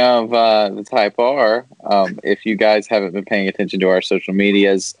 Speaking of the Type R, if you guys haven't been paying attention to our social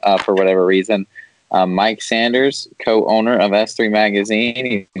medias for whatever reason, Mike Sanders, co-owner of S3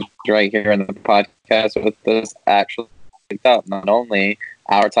 Magazine, he's right here in the podcast with us, actually picked up not only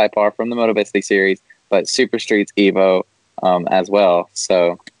our Type R from the Motivicity series, but Super Streets Evo as well.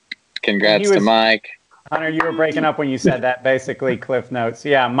 So congrats to Mike. Hunter, you were breaking up when you said that, basically, Cliff Notes.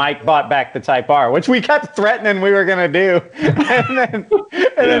 Yeah, Mike bought back the Type R, which we kept threatening we were going to do. And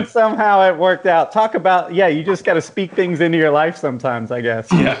then somehow it worked out. Talk about, you just got to speak things into your life sometimes, I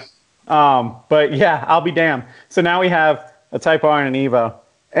guess. Yeah. But yeah, I'll be damned. So now we have a Type R and an Evo.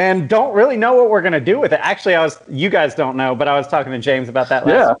 And don't really know what we're going to do with it. Actually, you guys don't know, but I was talking to James about that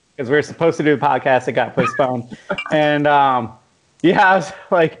last week because we were supposed to do the podcast. It got postponed. And I was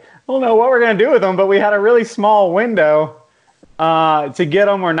like, I don't know what we're going to do with them, but we had a really small window to get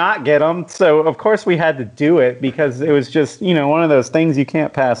them or not get them. So, of course, we had to do it because it was just, one of those things you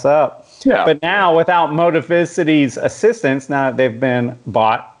can't pass up. Yeah. But now, without Motivicity's assistance, now that they've been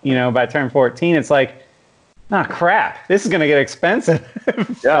bought, by Turn 14, it's like, crap, this is going to get expensive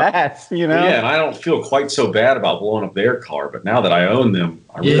fast, Yeah, and I don't feel quite so bad about blowing up their car, but now that I own them,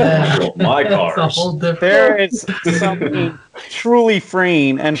 I really want to blow up my cars. That's a whole different. There is something truly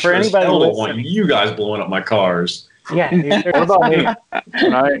freeing, and for anybody I don't listening, want you guys blowing up my cars. yeah, dude, What about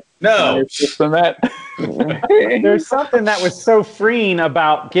me? No. Just than that. there's something that was so freeing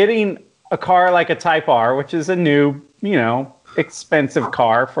about getting a car like a Type R, which is a new, expensive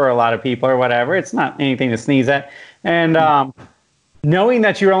car for a lot of people or whatever. It's not anything to sneeze at. And knowing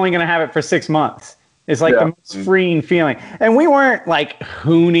that you're only going to have it for 6 months is like the most freeing feeling. And we weren't like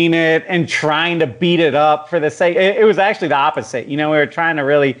hooning it and trying to beat it up for the sake. It was actually the opposite. We were trying to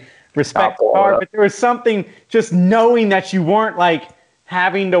really respect the car, but there was something just knowing that you weren't like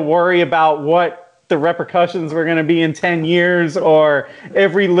having to worry about what the repercussions were going to be in 10 years or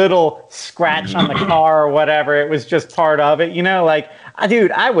every little scratch on the car or whatever. It was just part of it,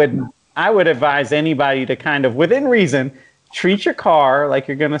 dude, I would advise anybody to kind of, within reason, treat your car like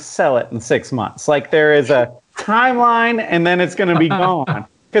you're going to sell it in 6 months. Like there is a timeline and then it's going to be gone.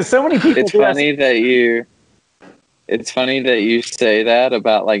 Because so many people It's funny that you say that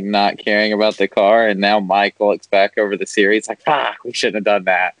about like not caring about the car, and now Mike looks back over the series like, "Fuck, we shouldn't have done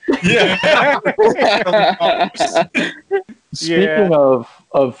that." Yeah. Speaking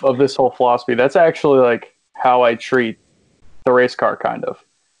of this whole philosophy, that's actually like how I treat the race car, kind of.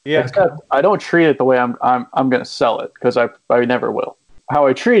 Yeah. Except I don't treat it the way I'm going to sell it because I never will. How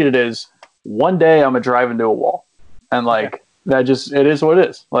I treat it is one day I'm gonna drive into a wall, and like that just it is what it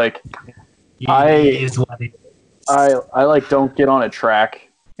is. Like I like don't get on a track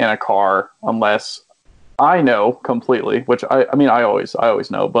in a car unless I know completely, which I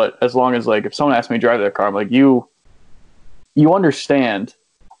always know, but as long as like if someone asks me to drive their car, I'm like, you understand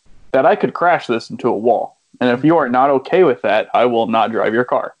that I could crash this into a wall. And if you are not okay with that, I will not drive your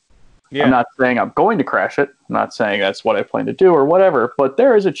car. Yeah. I'm not saying I'm going to crash it. I'm not saying that's what I plan to do or whatever, but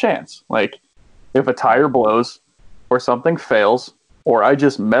there is a chance. Like if a tire blows or something fails or I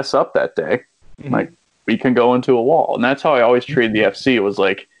just mess up that day, like we can go into a wall. And that's how I always treated the FC. It was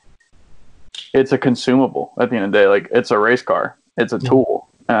like, it's a consumable at the end of the day. Like it's a race car. It's a tool.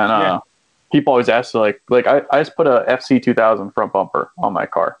 And people always ask, like I just put a FC 2000 front bumper on my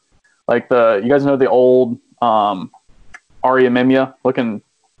car. Like you guys know the old Aria Mimia looking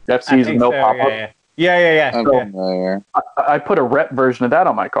FCs with no pop up. Yeah. I'm So- familiar. I put a rep version of that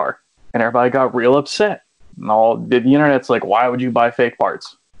on my car, and everybody got real upset. And the internet's like, why would you buy fake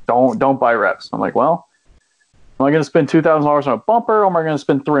parts? Don't buy reps. I'm like, well, am I going to spend $2,000 on a bumper, or am I going to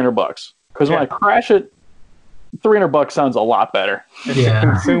spend $300? Because when I crash it, $300 sounds a lot better It's a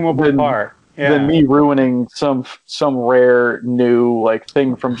consumable part. than me ruining some rare new like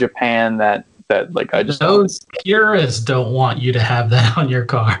thing from Japan that like I just Those purists don't want you to have that on your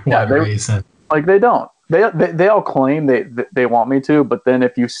car while you're racing. like they don't. They all claim they want me to, but then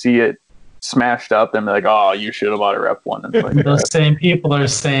if you see it smashed up, then they're like, oh, you should have bought a rep one. And like, Those same people are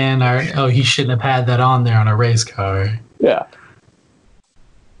saying, "Oh, he shouldn't have had that on there on a race car." yeah.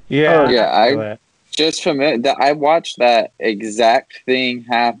 I just I watched that exact thing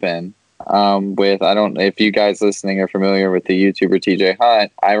happen with, I don't know if you guys listening are familiar with the YouTuber TJ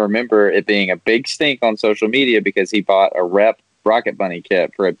Hunt. I remember it being a big stink on social media because he bought a rep Rocket Bunny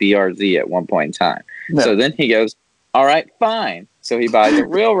kit for a BRZ at one point in time. Yeah. So then he goes, all right, fine. So he buys a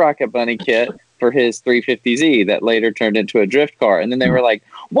real Rocket Bunny kit for his 350Z that later turned into a drift car. And then they were like,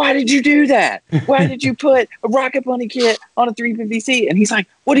 why did you do that? Why did you put a Rocket Bunny kit on a 350Z? And he's like,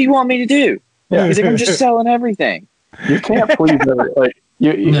 what do you want me to do? Yeah. He's like, I'm just selling everything. You can't please everybody. Like,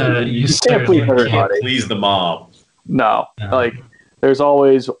 you can't please everybody. Please the mob. No. No. Like, there's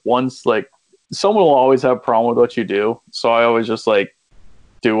always someone will always have a problem with what you do. So I always just like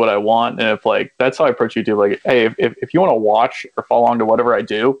do what I want. And if like, that's how I approach YouTube. Like, hey, if you want to watch or follow along to whatever I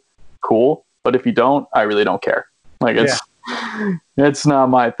do, cool. But if you don't, I really don't care. Like it's not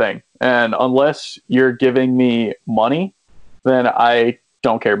my thing. And unless you're giving me money, then I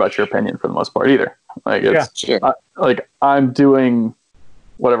don't care about your opinion for the most part either. Like Sure. I'm doing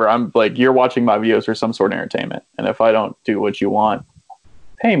whatever. I'm like, you're watching my videos for some sort of entertainment. And if I don't do what you want,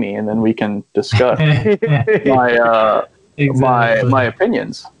 pay me, and then we can discuss my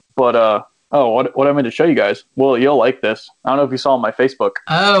opinions. But what I meant to show you guys. Well, you'll like this. I don't know if you saw on my Facebook.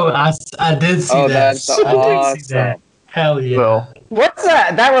 Oh, I did see that. That's I did see awesome. that. Hell yeah. So, What's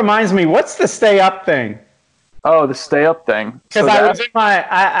that? That reminds me. What's the stay up thing? the stay up thing. Because So I that- was in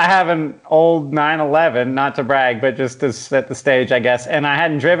I have an old 911, not to brag, but just to set the stage, I guess. And I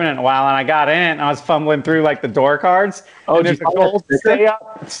hadn't driven it in a while, and I got in it, and I was fumbling through like the door cards. Oh, and did there's you a find gold that sticker? stay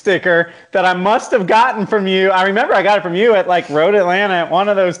up sticker that I must have gotten from you. I remember I got it from you at like Road Atlanta at one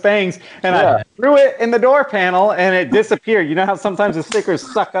of those things, and I threw it in the door panel, and it disappeared. You know how sometimes the stickers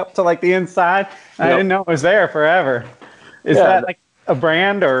suck up to like the inside? I didn't know it was there forever. Is that like a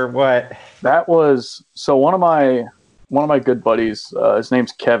brand or what? That was so one of my good buddies. His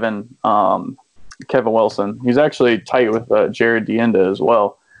name's Kevin. Kevin Wilson. He's actually tight with Jared Dienda as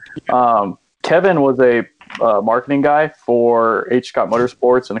well. Kevin was a marketing guy for H. Scott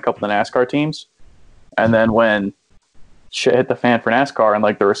Motorsports and a couple of the NASCAR teams. And then when shit hit the fan for NASCAR and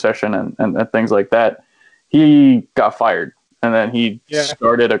like the recession and things like that, he got fired. And then he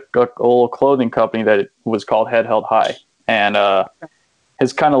started a little clothing company that was called Head Held High. And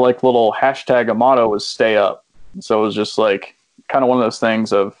his kind of like little hashtag motto was stay up. So it was just like kind of one of those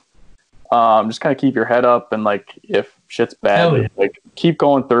things of just kind of keep your head up, and like if shit's bad, like keep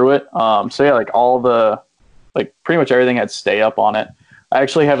going through it. So yeah, like pretty much everything had stay up on it. I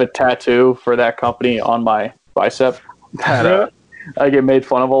actually have a tattoo for that company on my bicep that I get made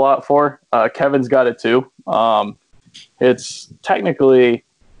fun of a lot for. Kevin's got it too. It's technically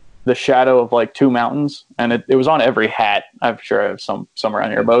the shadow of like two mountains, and it was on every hat. I'm sure I have some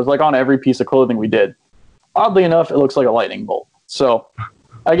around here, but it was like on every piece of clothing we did. Oddly enough, it looks like a lightning bolt. So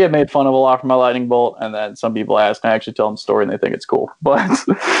I get made fun of a lot for my lightning bolt, and then some people ask, and I actually tell them the story, and they think it's cool. But that's.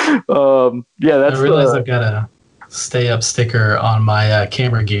 I realize I've got a stay up sticker on my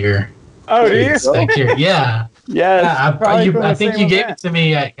camera gear. Oh, do you? Back here. Yeah. Yeah, I think you gave it to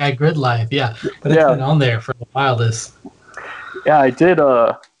me at Grid Life. Yeah, but it's been on there for a while. Yeah, I did.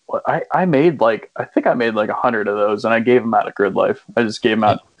 I made like 100 of those, and I gave them out at Grid Life. I just gave them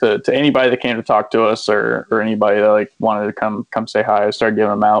out to anybody that came to talk to us or anybody that like wanted to come say hi. I started giving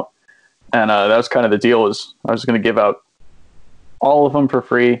them out, and that was kind of the deal. Was I was going to give out all of them for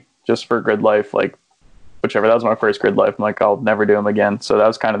free just for Grid Life, like whichever. That was my first Grid Life. I'm like, I'll never do them again. So that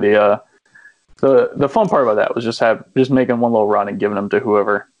was kind of the fun part about that was just making one little run and giving them to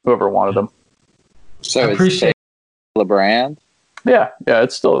whoever wanted them. So I appreciate the brand. Yeah,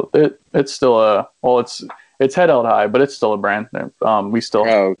 it's still it's Head Held High, but it's still a brand. We still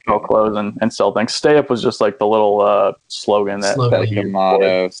sell clothes and sell things. Stay Up was just like the little slogan that the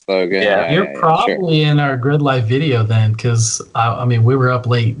motto slogan. Yeah. You're probably in our Grid Life video then, because I mean we were up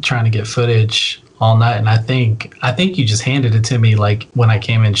late trying to get footage all night, and I think you just handed it to me like when I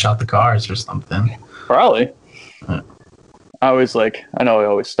came in and shot the cars or something. Probably. I always I know I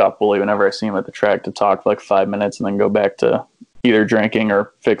always stop Wooly whenever I see him at the track to talk for like 5 minutes and then go back to either drinking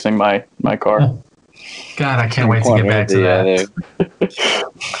or fixing my car. God, I can't wait to get back to that.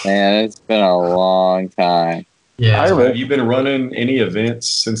 Man, it's been a long time. Yeah. So have you been running any events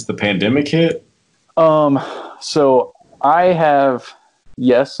since the pandemic hit? So I have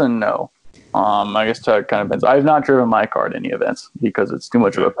yes and no. I guess to kind of depends. I've not driven my car at any events because it's too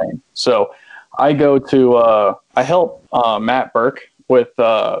much of a pain. So I go to I help Matt Burke with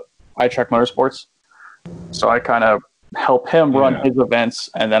iTrack Motorsports. So I kind of help him run his events,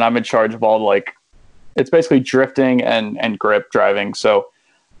 and then I'm in charge of all it's basically drifting and grip driving. So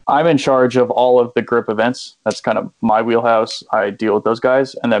I'm in charge of all of the grip events. That's kind of my wheelhouse. I deal with those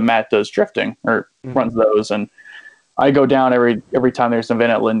guys, and then Matt does drifting or runs those. And I go down every time there's an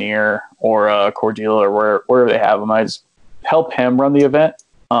event at Lanier or Cordelia or wherever they have them. I just help him run the event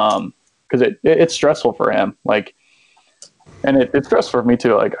because it's stressful for him. And it's stressful for me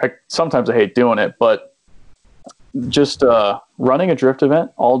too. Sometimes I hate doing it, but just running a drift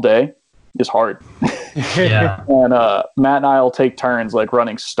event all day is hard. Yeah. And Matt and I will take turns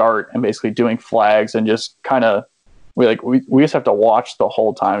running start and basically doing flags and just kind of we just have to watch the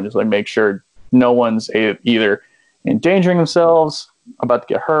whole time, just make sure no one's either endangering themselves, about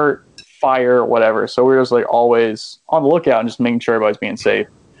to get hurt, fire, whatever. So we're just always on the lookout and just making sure everybody's being safe.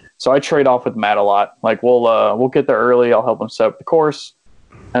 So I trade off with Matt a lot. We'll get there early. I'll help him set up the course,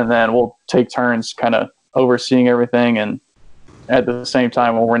 and then we'll take turns kind of overseeing everything. And at the same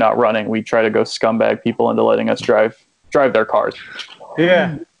time, when we're not running, we try to go scumbag people into letting us drive their cars.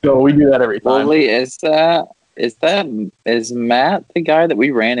 Yeah. So we do that every time. Wooly, is Matt the guy that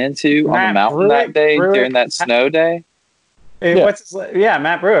we ran into on the mountain that day during that snow day? Hey,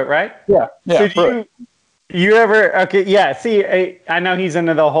 Matt Brewitt, right? Yeah. So you ever okay? Yeah. See, I know he's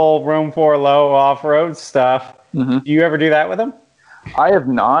into the whole room for low off road stuff. Mm-hmm. Do you ever do that with him? I have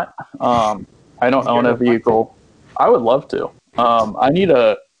not. I don't own a vehicle. I would love to.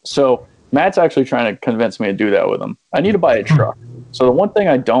 So Matt's actually trying to convince me to do that with him. I need to buy a truck. So the one thing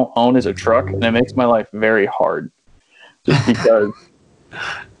I don't own is a truck, and it makes my life very hard. Just because,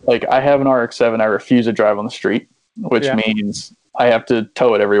 I have an RX-7, I refuse to drive on the street, which means I have to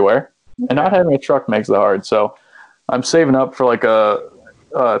tow it everywhere. And not having a truck makes it hard. So I'm saving up for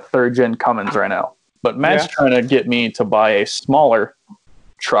a third-gen Cummins right now. But Matt's trying to get me to buy a smaller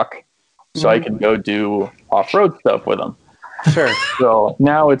truck so I can go do off-road stuff with him. Sure. So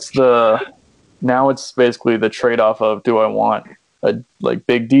now it's basically the trade-off of, do I want a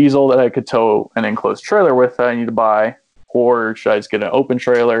big diesel that I could tow an enclosed trailer with that I need to buy, or should I just get an open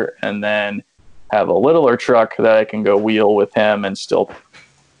trailer and then have a littler truck that I can go wheel with him and still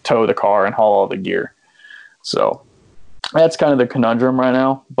tow the car and haul all the gear? So that's kind of the conundrum right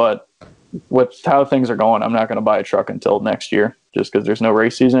now. But with how things are going, I'm not going to buy a truck until next year, just because there's no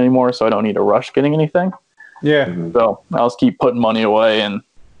race season anymore, so I don't need to rush getting anything. Yeah. So I'll just keep putting money away and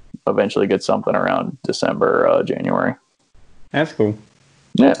eventually get something around December, January. That's cool.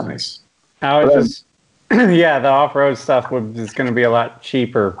 Yeah. Nice. I was just, the off-road stuff is going to be a lot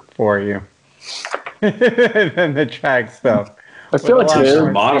cheaper for you than the track stuff. I feel like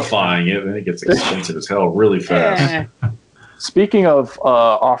Start modifying it, and it gets expensive as hell really fast. Speaking of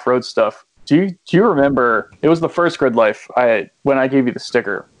off-road stuff, do you remember? It was the first Grid Life when I gave you the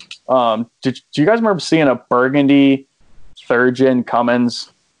sticker. Do you guys remember seeing a burgundy third-gen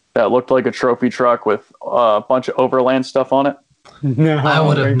Cummins that looked like a trophy truck with a bunch of overland stuff on it? No, I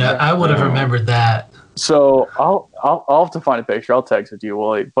would have remembered that. So I'll have to find a picture. I'll text it to you,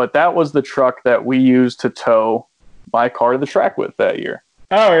 Willie. But that was the truck that we used to tow my car to the track with that year.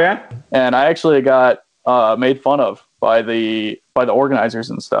 Oh yeah. And I actually got made fun of by the organizers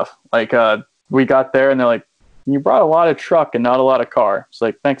and stuff. We got there and they're like, "You brought a lot of truck and not a lot of car." It's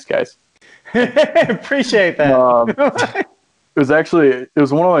like, thanks, guys. Appreciate that. It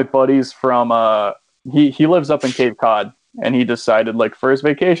was one of my buddies from he lives up in Cape Cod, and he decided for his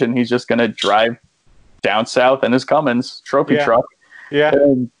vacation he's just gonna drive down south in his Cummins trophy truck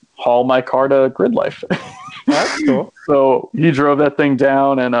and haul my car to Grid Life. That's cool. So he drove that thing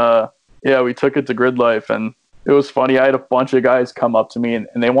down, and we took it to Grid Life, and it was funny. I had a bunch of guys come up to me and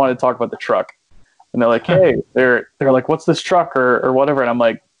they wanted to talk about the truck, and they're like, "Hey," they're like, "What's this truck or whatever?" And I'm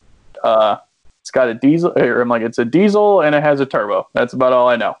like, "It's got a diesel." Or I'm like, "It's a diesel and it has a turbo." That's about all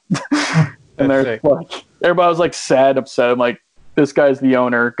I know. And they're everybody was sad, upset. I'm like, "This guy's the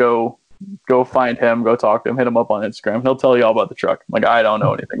owner. Go find him. Go talk to him. Hit him up on Instagram. He'll tell you all about the truck." I'm like, "I don't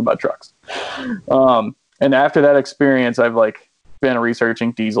know anything about trucks." And after that experience, I've been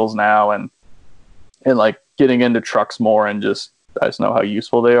researching diesels now and getting into trucks more, and I just know how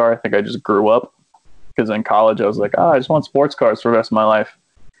useful they are. I think I just grew up because in college I was like, I just want sports cars for the rest of my life.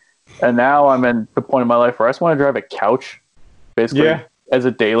 And now I'm in the point of my life where I just want to drive a couch, basically, as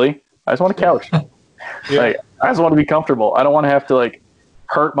a daily. I just want a couch. Like, I just want to be comfortable. I don't want to have to, like,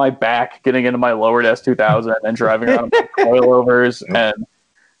 hurt my back getting into my lowered S2000 and driving around with coilovers and,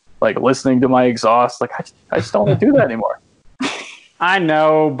 like, listening to my exhaust. Like, I just don't want to do that anymore. I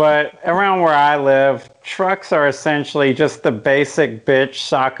know, but around where I live, trucks are essentially just the basic bitch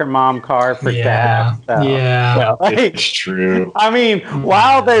soccer mom car for dad. So. Yeah. Like, It's true. I mean,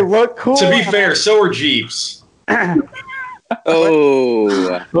 while they look cool. To be fair, so are Jeeps.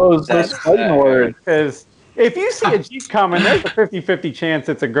 Oh, Those fighting words. Because if you see a Jeep coming, there's a 50-50 chance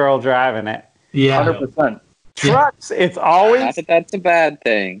it's a girl driving it. Yeah. 100%. Trucks, it's not always that that's a bad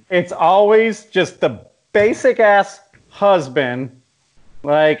thing. it's always just the basic ass husband.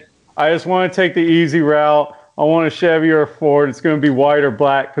 Like, I just want to take the easy route. I want a Chevy or a Ford. It's going to be white or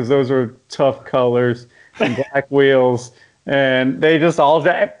black because those are tough colors and black wheels. And they just all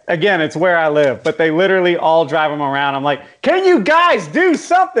drive. Again, it's where I live, but they literally all drive them around. I'm like, can you guys do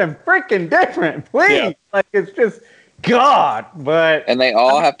something freaking different, please? Yeah. Like, it's just God. But And they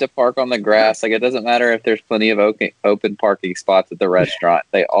all have to park on the grass. Like, it doesn't matter if there's plenty of open parking spots at the restaurant.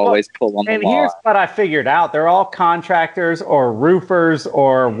 They always pull on the and lawn. here's what I figured out. They're all contractors or roofers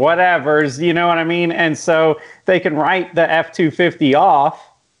or whatevers, you know what I mean? And so they can write the F-250 off,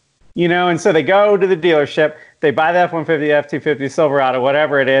 you know, and so they go to the dealership, they buy the F-150, F-250, Silverado,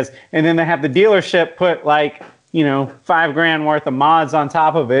 whatever it is, and then they have the dealership put, like, you know, $5,000 worth of mods on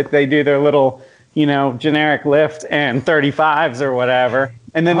top of it. They do their little, you know, generic lift and 35s or whatever,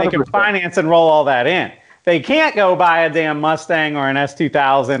 and then they can 100%. finance and roll all that in. They can't go buy a damn Mustang or an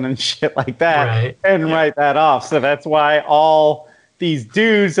S2000 and shit like that and write that off. So that's why all these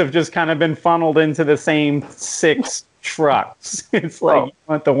dudes have just kind of been funneled into the same 6 trucks. It's like, you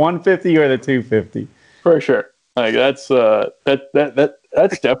want the 150 or the 250. For sure. Like, that's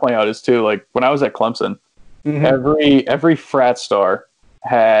definitely how it is too. Like, when I was at Clemson, every frat star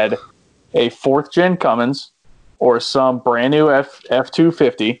had a 4th gen Cummins or some brand new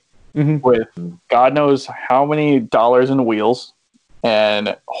F-250 with God knows how many dollars in wheels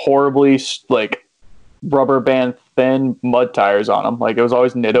and horribly, like, rubber band thin mud tires on them. Like, it was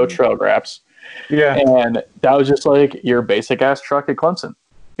always Nitto trail wraps. Yeah. And that was just like your basic ass truck at Clemson.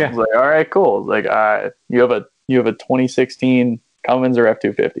 Yeah. I was like, all right, cool. Like, you have a 2016 Cummins or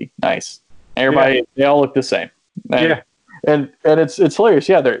F-250. Nice. Everybody, they all look the same. And, and it's hilarious.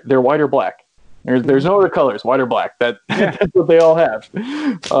 Yeah, they're white or black. There's no other colors, white or black. That's what they all have.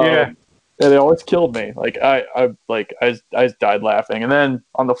 And it always killed me. Like, I just died laughing. And then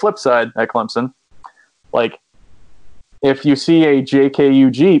on the flip side at Clemson, like, if you see a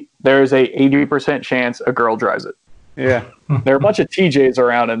JKU Jeep, there's a 80% chance a girl drives it. Yeah. There are a bunch of TJs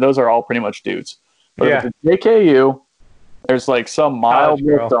around, and those are all pretty much dudes. But if it's a JKU, there's like some mild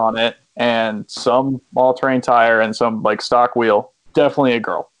lift on it and some all-terrain tire and some like stock wheel. Definitely a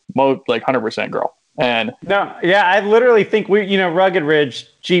girl. Like 100% girl. And no, I literally think Rugged Ridge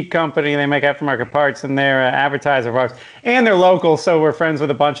Jeep Company, they make aftermarket parts, and they're an advertiser of ours, and they're local, so we're friends with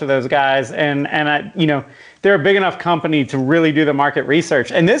a bunch of those guys, and they're a big enough company to really do the market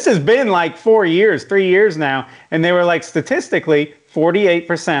research. And this has been like 3 years now, and they were like, statistically,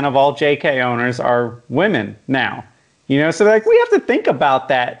 48% of all JK owners are women now. So like, we have to think about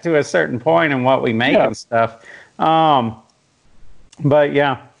that to a certain point and what we make and stuff. But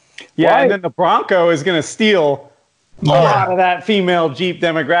yeah. Yeah, and then the Bronco is going to steal a lot of that female Jeep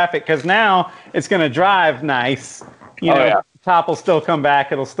demographic, because now it's going to drive nice. The top will still come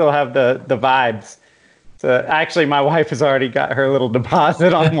back. It'll still have the vibes. So actually, my wife has already got her little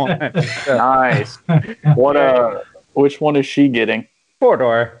deposit on one. So. Nice. Which one is she getting?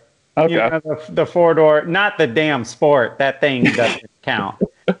 4-door. Okay. The 4-door, not the damn Sport. That thing doesn't count.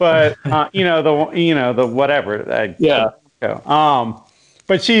 But the whatever.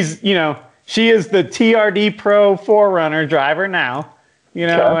 But she's, she is the TRD Pro 4Runner driver now,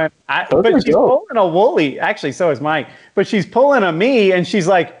 but she's pulling a Woolly. Actually, so is Mike. But she's pulling a me, and she's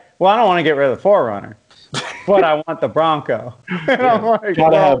like, well, I don't want to get rid of the 4Runner, but I want the Bronco. And I'm like,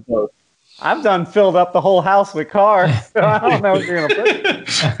 gotta have both. I've done filled up the whole house with cars, so I don't know what you're going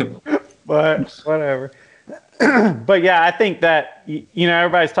to put. But whatever. But yeah, I think that,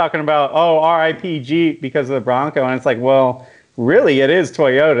 everybody's talking about, RIP Jeep because of the Bronco. And it's like, well, really, it is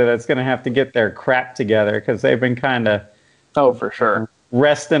Toyota that's going to have to get their crap together, because they've been kind of for sure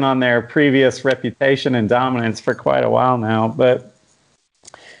resting on their previous reputation and dominance for quite a while now. But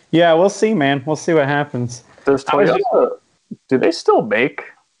yeah, we'll see, man. We'll see what happens. Does Toyota, do they still make,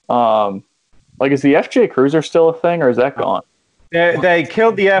 is the FJ Cruiser still a thing, or is that gone? They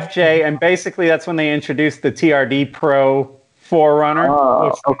killed the FJ, and basically that's when they introduced the TRD Pro 4Runner.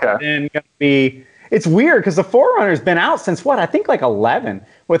 Oh, okay. Then gonna be. It's weird because the 4Runner's been out since what? I think like 11,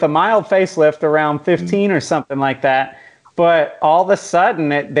 with a mild facelift around 15 or something like that. But all of a sudden,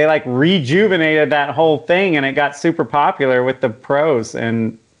 they like rejuvenated that whole thing, and it got super popular with the pros.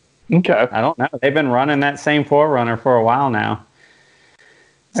 And Okay. I don't know. They've been running that same 4Runner for a while now.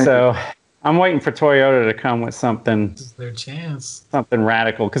 So I'm waiting for Toyota to come with something. This is their chance. Something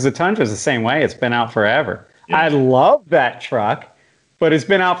radical, because the Tundra's the same way. It's been out forever. Yeah. I love that truck, but it's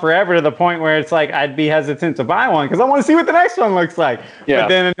been out forever to the point where it's like I'd be hesitant to buy one because I want to see what the next one looks like. Yeah. But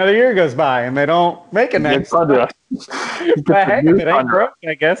then another year goes by and they don't make a next Tundra. But heck, if it ain't Tundra. broke,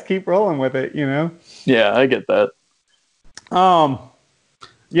 I guess keep rolling with it, you know? Yeah, I get that.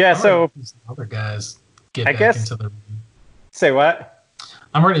 Yeah, so Some other guys get I back guess- into the. say what?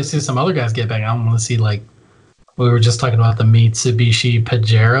 I'm ready to see some other guys get back. I want to see, like, we were just talking about the Mitsubishi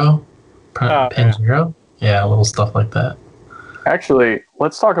Pajero. Pajero? Yeah, little stuff like that. Actually,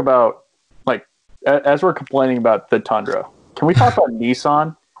 let's talk about, like, as we're complaining about the Tundra, can we talk about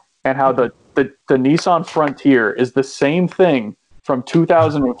Nissan and how the Nissan Frontier is the same thing from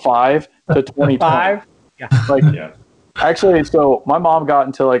 2005 to 2020? 5? Yeah. Like, Yeah. actually, so my mom got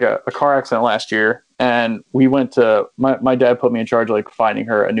into like a car accident last year, and we went to my dad put me in charge of like finding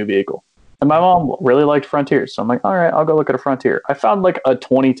her a new vehicle. And my mom really liked Frontiers, so I'm like, all right, I'll go look at a Frontier. I found like a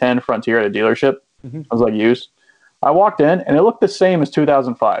 2010 Frontier at a dealership. Mhm. I was like, used. I walked in, and it looked the same as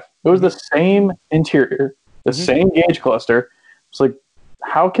 2005. It was the same interior, the same gauge cluster. It's like,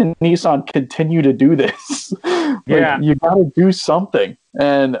 how can Nissan continue to do this? Like, Yeah. you got to do something.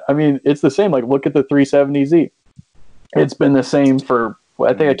 And I mean, it's the same. Like, look at the 370Z. It's been the same for,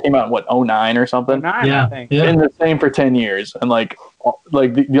 I think it came out in what, 09 or something. 9, I Yeah, think. yeah. Been the same for 10 years. And like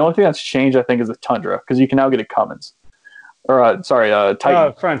the only thing that's changed, I think, is the Tundra, because you can now get a Cummins. Or, Titan.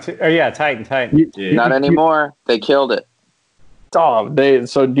 Oh, Frontier. Oh, yeah, Titan. Yeah. Not anymore. They killed it. So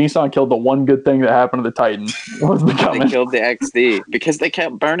Nissan killed the one good thing that happened to the Titan was the They Cummins. killed the XD because they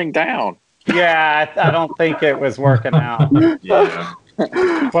kept burning down. Yeah, I don't think it was working out. Yeah.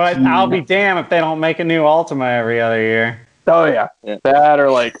 But I'll be damned if they don't make a new Ultima every other year. Oh yeah. Yeah. That or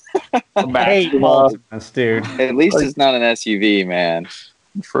like I hate Maxima. Ultimas, dude. At least Like- it's not an SUV, man.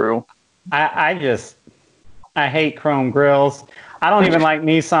 True. I hate chrome grills. I don't even like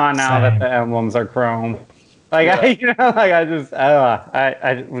Nissan now that Same. the emblems are chrome. Like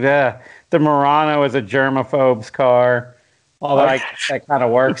the Murano is a germaphobe's car. Although that kind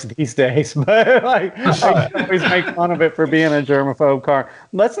of works these days, but like I can always make fun of it for being a germaphobe car.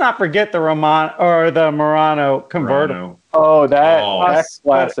 Let's not forget the Murano convertible. Murano. Oh, Oh. that's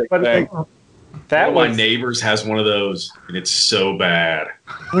classic But thing. that One of my was neighbors has one of those, and it's so bad.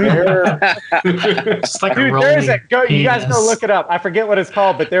 It's like a Dude, rolling you guys go penis. look it up. I forget what it's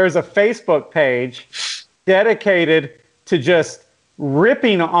called, but there is a Facebook page dedicated to just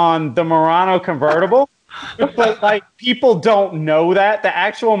ripping on the Murano convertible. But like people don't know that. The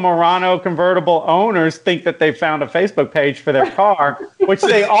actual Murano convertible owners think that they found a Facebook page for their car, which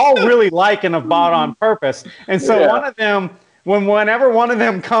they all really like and have bought on purpose. And so Yeah. one of them, whenever one of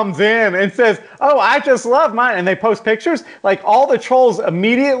them comes in and says, "Oh, I just love mine," and they post pictures, like all the trolls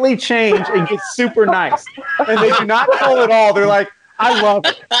immediately change and get super nice. And they do not troll at all. They're like, "I love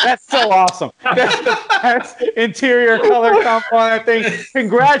it. That's so awesome. That's the best interior color combo on that thing.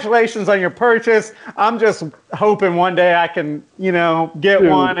 Congratulations on your purchase. I'm just hoping one day I can, get Dude.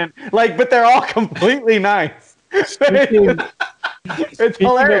 one." And like, but they're all completely nice. It's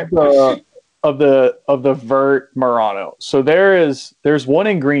hilarious. Of the Vert Murano. So there's one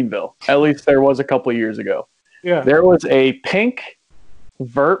in Greenville. At least there was a couple years ago. Yeah. There was a pink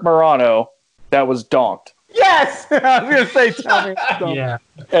Vert Murano that was donked. Yes, I was gonna say, tell me. Yeah.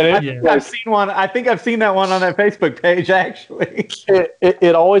 And Yeah. I've seen one. I think I've seen that one on that Facebook page actually.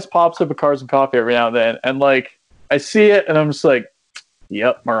 it always pops up at Cars and Coffee every now and then. And like I see it and I'm just like,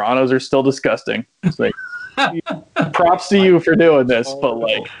 yep, Muranos are still disgusting. It's like props to you for doing this, but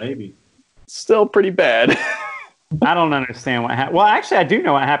like Maybe. still pretty bad. I don't understand what happened. Well, actually, I do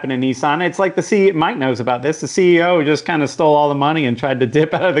know what happened in Nissan. It's like the CEO, Mike knows about this. The CEO just kind of stole all the money and tried to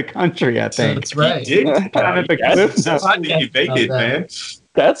dip out of the country, I think. That's right. He did. Kind of the That's cliff notes. something they did, man.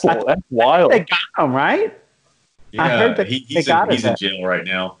 That's wild. They got him, right? Yeah, I heard that he's they got he's in it. jail right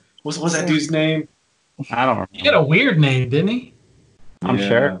now. What's that dude's name? I don't He had remember. a weird name, didn't he? I'm Yeah.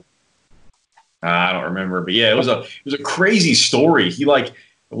 sure. I don't remember, but yeah, it was a crazy story. He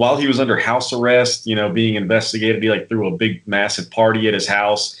while he was under house arrest, being investigated, he threw a big massive party at his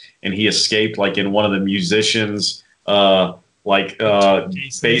house, and he escaped in one of the musicians' like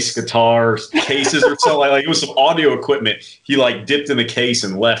bass guitars cases or something. Like it was some audio equipment. He like dipped in the case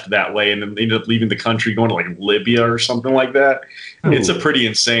and left that way, and then ended up leaving the country, going to like Libya or something like that. Ooh. It's a pretty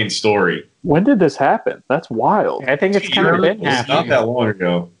insane story. When did this happen? That's wild. I think it's kind of been happening. Not that long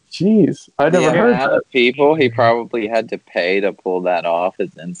ago. Jeez, I never heard that. The people he probably had to pay to pull that off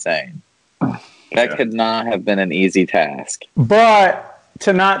is insane. That could not have been an easy task. But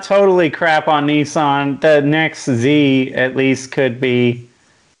to not totally crap on Nissan, the next Z at least could be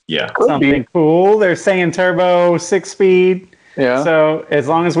something cool. They're saying turbo 6-speed. Yeah. So as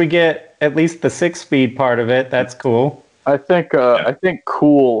long as we get at least the 6-speed part of it, that's cool. I think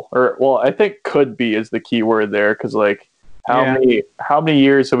cool, I think could be is the key word there, because like how many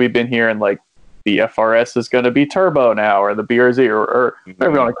years have we been here and like the FRS is going to be turbo now, or the BRZ, or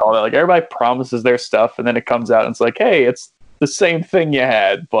whatever you want to call it. Like everybody promises their stuff, and then it comes out and it's like, hey, it's the same thing you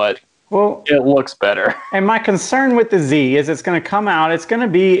had, but it looks better. And my concern with the Z is it's going to come out. It's going to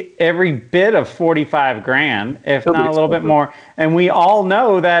be every bit of $45,000, if not a little bit more. And we all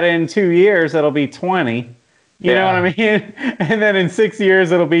know that in 2 years it'll be 20. You know what I mean? And then in 6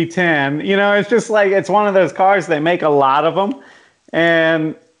 years it'll be 10. You know, it's just like it's one of those cars. They make a lot of them,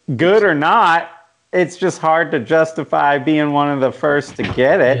 and good or not, it's just hard to justify being one of the first to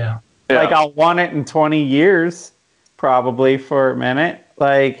get it. Yeah. Like I'll want it in 20 years, probably for a minute.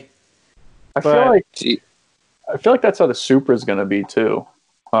 Like, I feel like that's how the Supra is going to be too.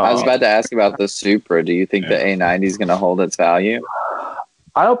 I was about to ask about the Supra. Do you think the A90 is going to hold its value?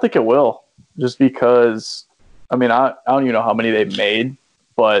 I don't think it will, just because. I mean, I don't even know how many they've made,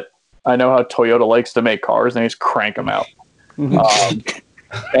 but I know how Toyota likes to make cars, and they just crank them out.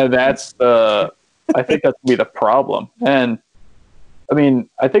 And that's I think that's be the problem. And I mean,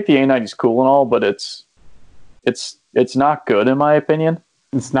 I think the A90 is cool and all, but it's not good in my opinion.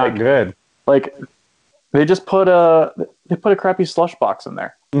 It's not good. Like they just put a crappy slush box in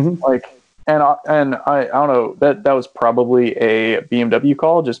there. Mm-hmm. Like, and I don't know, that was probably a BMW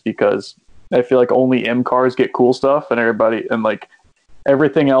call, just because I feel like only M cars get cool stuff, and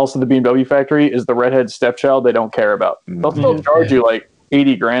everything else in the BMW factory is the redhead stepchild they don't care about. They'll still charge you like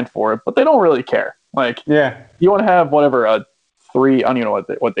 $80,000 for it, but they don't really care. Like, you want to have whatever I don't even know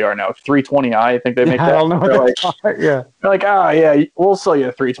what they are now. 320i, I think they make that. I don't know what they're like, we'll sell you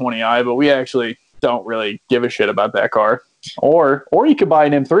a 320i, but we actually don't really give a shit about that car. Or you could buy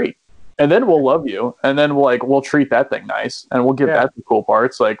an M3, and then we'll love you, and then we'll treat that thing nice, and we'll give that the cool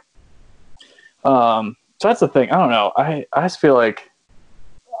parts. Like, so that's the thing. I don't know. I just feel like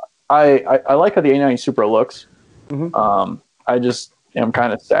I like how the A90 Supra looks. Mm-hmm. I just am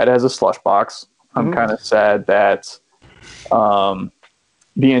kind of sad it has a slush box. I'm kind of sad that the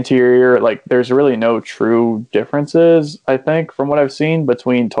interior, like, there's really no true differences, I think, from what I've seen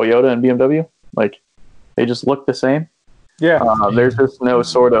between Toyota and BMW. Like, they just look the same. There's just no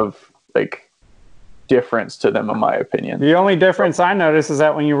sort of like difference to them, in my opinion. The only difference I notice is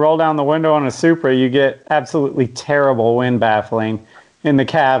that when you roll down the window on a Supra, you get absolutely terrible wind baffling in the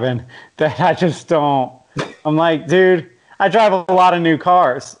cabin that I just don't. I'm like, dude, I drive a lot of new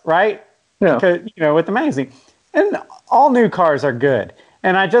cars, right? Yeah. Because, with the magazine, and all new cars are good,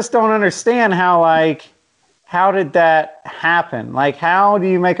 and I just don't understand how did that happen? Like, how do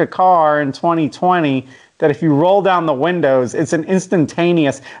you make a car in 2020 that if you roll down the windows, it's an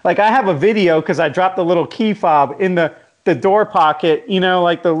instantaneous, like, I have a video because I dropped the little key fob in the door pocket,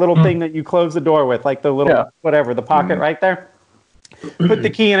 like the little thing that you close the door with, like the little, whatever, the pocket right there. Put the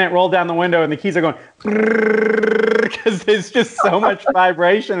key in it, roll down the window, and the keys are going, because there's just so much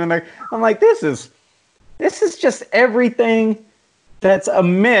vibration. And I'm like, this is just everything that's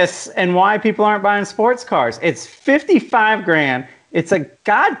amiss, and why people aren't buying sports cars. It's $55,000. It's a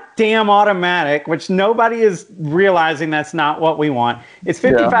goddamn automatic, which nobody is realizing that's not what we want. It's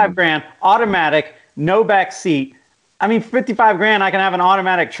 $55,000, automatic, no back seat. I mean, $55,000, I can have an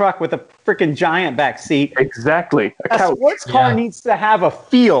automatic truck with a freaking giant back seat. Exactly. A sports car needs to have a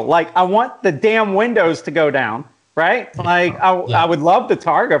feel. Like, I want the damn windows to go down, right? Like, I would love the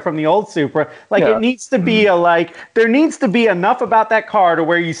Targa from the old Supra. Like, it needs to be there needs to be enough about that car to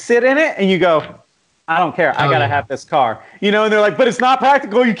where you sit in it and you go, I don't care. I got to have this car. And they're like, but it's not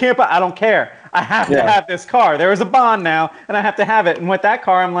practical. You can't buy. I don't care. I have to have this car. There is a bond now, and I have to have it. And with that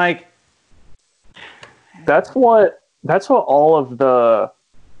car, I'm like, that's what all of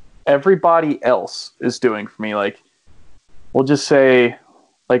everybody else is doing for me. Like, we'll just say,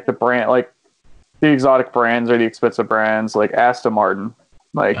 like, the brand, like the exotic brands or the expensive brands, like Aston Martin,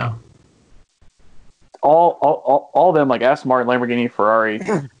 like all of them, like Aston Martin, Lamborghini, Ferrari,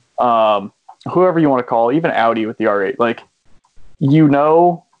 whoever you want to call, even Audi with the R8, like,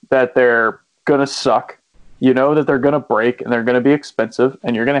 that they're gonna suck You know that they're going to break and they're going to be expensive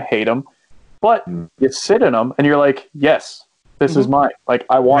and you're going to hate them. But you sit in them and you're like, yes, this is mine. Like,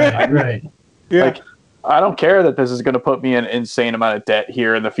 I want it. Right. Yeah. Like, I don't care that this is going to put me in an insane amount of debt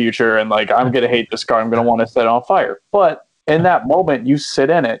here in the future. And like, I'm going to hate this car. I'm going to want to set it on fire. But in that moment, you sit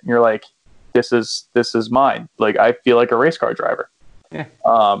in it and you're like, this is mine. Like, I feel like a race car driver. Yeah.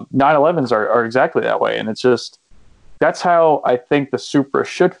 911s are exactly that way. And it's just, that's how I think the Supra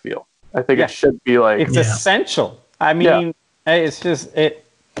should feel. I think it should be like, it's essential. I mean, it's just,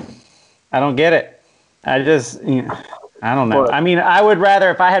 I don't get it. I just, I don't know. But, I mean, I would rather,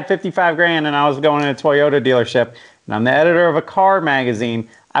 if I had 55 grand and I was going to a Toyota dealership and I'm the editor of a car magazine,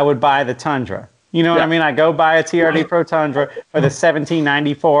 I would buy the Tundra. You know what I mean? I go buy a TRD Pro Tundra or the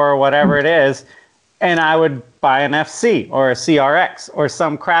 1794 or whatever it is, and I would buy an FC or a CRX or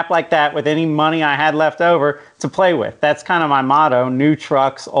some crap like that with any money I had left over to play with. That's kind of my motto: new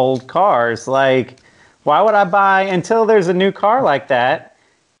trucks, old cars. Like, why would I buy until there's a new car like that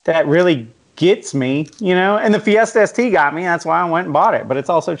really gets me, you know? And the Fiesta ST got me. That's why I went and bought it. But it's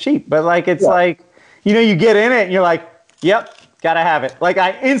also cheap. But like, it's like, you know, you get in it and you're like, yep, gotta have it. Like,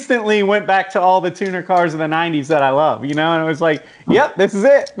 I instantly went back to all the tuner cars of the 90s that I love, you know? And it was like, yep, this is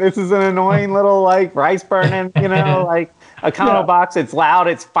it. This is an annoying little, like, rice burning, you know, like a Econo box. It's loud.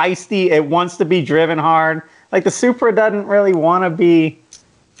 It's feisty. It wants to be driven hard. Like, the Supra doesn't really want to be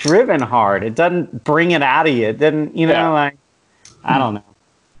driven hard. It doesn't bring it out of you. It doesn't, you know, like, I don't know.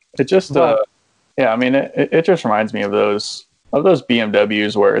 it just, I mean, it just reminds me of those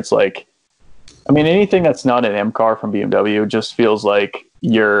BMWs where it's like, I mean, anything that's not an M car from BMW just feels like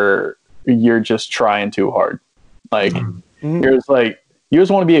you're just trying too hard. Like, you're just like, you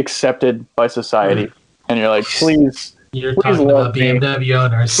just want to be accepted by society, and you're like, please. You're please talking love about me. BMW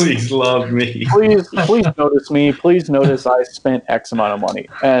owners. Please love me. Please notice me. Please notice I spent X amount of money.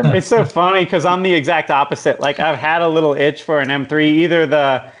 And It's so funny because I'm the exact opposite. Like, I've had a little itch for an M3, either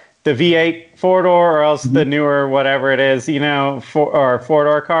the V8 four-door or else the newer whatever it is, you know, or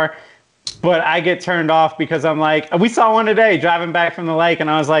four-door car. But I get turned off because I'm like, we saw one today driving back from the lake, and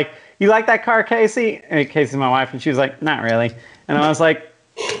I was like, you like that car, Casey? And Casey's my wife, and she was like, not really. And I was like,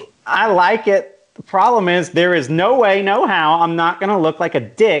 I like it. The problem is there is no way, no how I'm not going to look like a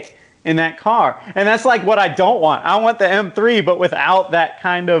dick in that car. And that's like what I don't want. I want the M3, but without that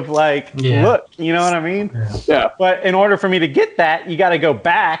kind of like look. You know what I mean? yeah. But in order for me to get that, you got to go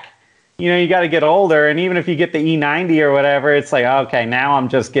back. You know, you got to get older. And even if you get the E90 or whatever, it's like, okay, now I'm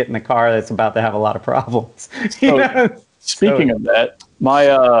just getting the car that's about to have a lot of problems. You know? Speaking of that,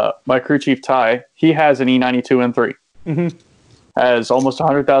 my crew chief Ty, he has an E92 M3. Mm-hmm. Has almost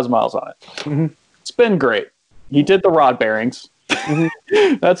 100,000 miles on it. Mm-hmm. It's been great. He did the rod bearings.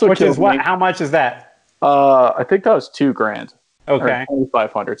 Mm-hmm. That's what Which kills is what? me. How much is that? I think that was $2,000. Okay. Or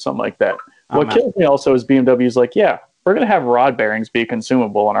 2,500, something like that. What not- kills me also is BMW's like, yeah, we're going to have rod bearings be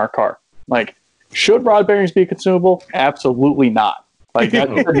consumable in our car. Like, should rod bearings be consumable? Absolutely not. Like, that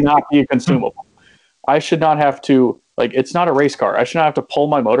should not be consumable. I should not have to, like, it's not a race car. I should not have to pull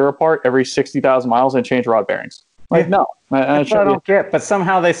my motor apart every 60,000 miles and change rod bearings. Like, no. That's what I don't get. But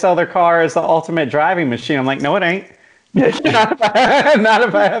somehow they sell their car as the ultimate driving machine. I'm like, no, it ain't. Not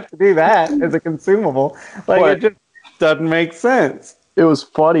if I have to do that as a consumable. Like, it just doesn't make sense. It was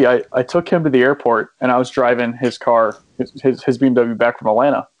funny. I took him to the airport, and I was driving his car, his BMW back from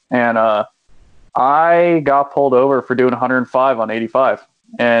Atlanta. And I got pulled over for doing 105 on 85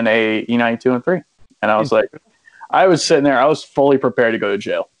 and a E92 M3. And I was like, I was sitting there. I was fully prepared to go to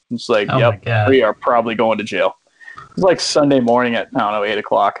jail. It's like, yep, we are probably going to jail. It was like Sunday morning at, I don't know, 8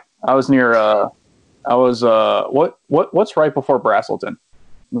 o'clock. I was near, what's right before Braselton?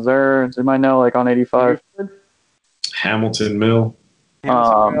 Does anybody know, like on 85? Hamilton Mill.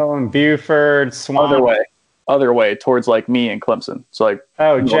 And Buford, Swan. Other way towards like me and Clemson. So like,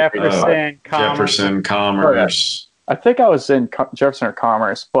 Jefferson, Commerce. Jefferson, Commerce. I think I was in Jefferson or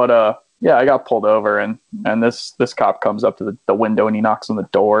Commerce, but yeah, I got pulled over, and this cop comes up to the window and he knocks on the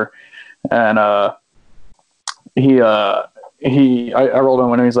door, and I rolled on the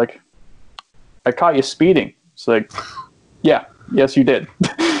window. He's like, I caught you speeding. It's like, yeah, yes you did.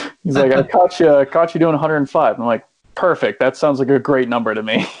 He's like, I caught you doing 105. I'm like, perfect. That sounds like a great number to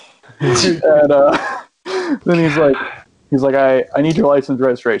me. And then he's like, I need your license and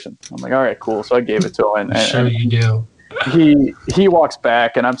registration. I'm like, all right, cool. So I gave it to him, and Sure you do. he walks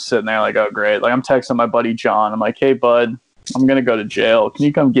back, and I'm sitting there like, oh great. Like, I'm texting my buddy John. I'm like, hey bud, I'm gonna go to jail. Can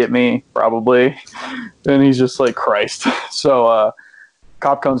you come get me? Probably. And he's just like, Christ. So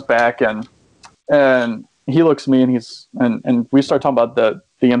cop comes back, and he looks at me, and we start talking about the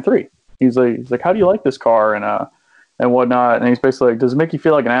M3. He's like, how do you like this car and whatnot? And he's basically like, does it make you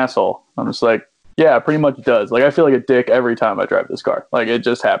feel like an asshole? I'm just like, Yeah, pretty much does. Like, I feel like a dick every time I drive this car. Like, it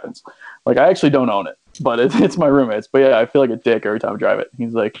just happens. Like, I actually don't own it, but it's my roommate's. But yeah, I feel like a dick every time I drive it.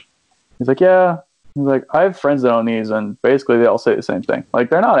 He's like, yeah. He's like, I have friends that own these, and basically they all say the same thing. Like,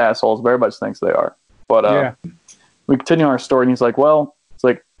 they're not assholes, but everybody thinks they are. But we continue our story, and he's like, well, it's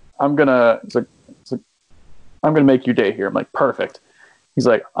like, I'm gonna make your day here. I'm like, perfect. He's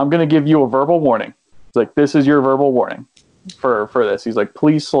like, I'm gonna give you a verbal warning. He's like, this is your verbal warning for this. He's like,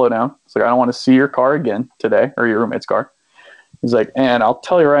 please slow down. It's like, I don't want to see your car again today, or your roommate's car. He's like, and I'll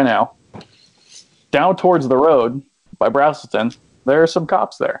tell you right now, down towards the road by Braselton, there are some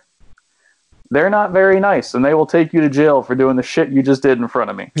cops there. They're not very nice, and they will take you to jail for doing the shit you just did in front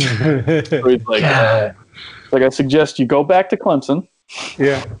of me. So he's like, I suggest you go back to Clemson.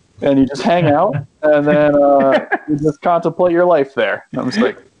 Yeah. And you just hang out, and then you just contemplate your life there. And I'm just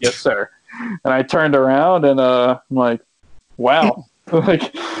like, yes, sir. And I turned around, and I'm like, wow.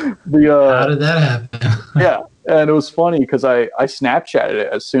 Like how did that happen? Yeah, and it was funny because I Snapchatted it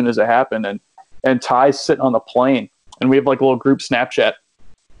as soon as it happened, and Ty's sitting on the plane, and we have like a little group Snapchat,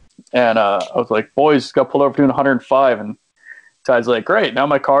 and I was like, boys, got pulled over doing 105, and Ty's like, great, now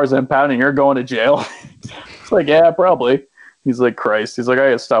my car's impounded, and you're going to jail. It's like, yeah, probably. He's like, Christ. He's like, I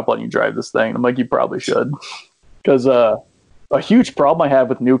gotta stop letting you drive this thing. And I'm like, you probably should. Because a huge problem I have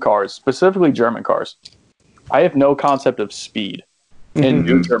with new cars, specifically German cars, I have no concept of speed in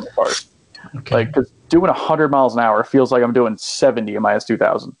new German cars. Okay. Like, because doing 100 miles an hour feels like I'm doing 70 in my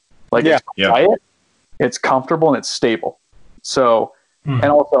S2000. Like, it's quiet, it's comfortable, and it's stable. So, and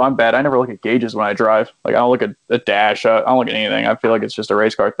also, I'm bad. I never look at gauges when I drive. Like, I don't look at the dash. I don't look at anything. I feel like it's just a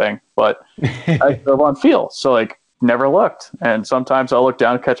race car thing. But I drove on feel. So, like, never looked. And sometimes I'll look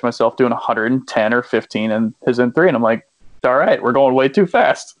down and catch myself doing 110 or 15 in his M3, and I'm like, all right, we're going way too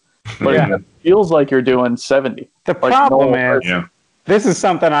fast. But it feels like you're doing 70. The problem is, this is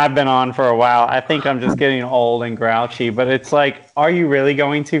something I've been on for a while. I think I'm just getting old and grouchy, but it's like, are you really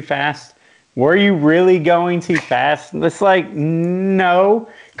going too fast? Were you really going too fast? It's like, no.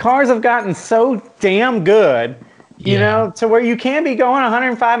 Cars have gotten so damn good, you know, to where you can be going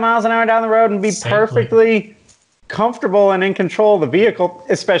 105 miles an hour down the road and be perfectly comfortable and in control of the vehicle,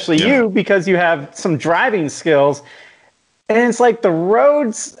 especially you, because you have some driving skills. And it's like the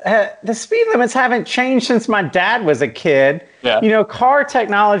roads, the speed limits haven't changed since my dad was a kid. You know, car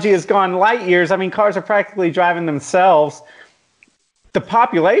technology has gone light years. I mean, cars are practically driving themselves. The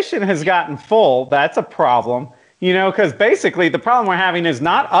population has gotten full. That's a problem, you know, because basically the problem we're having is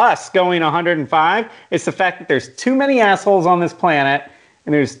not us going 105. It's the fact that there's too many assholes on this planet,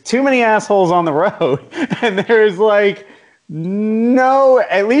 and there's too many assholes on the road. And there's like, no,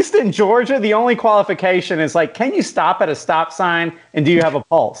 at least in Georgia, the only qualification is like, can you stop at a stop sign and do you have a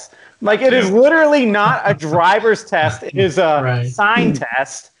pulse? Like, it is literally not a driver's test. It is a sign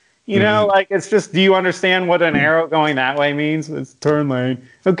test. You know, like, it's just, do you understand what an arrow going that way means? It's turn lane.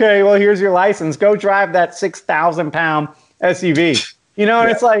 Okay, well, here's your license. Go drive that 6,000-pound SUV. You know,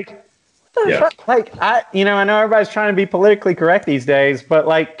 and it's like, what the fuck? Like, I know everybody's trying to be politically correct these days, but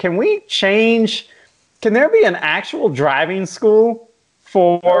like, can there be an actual driving school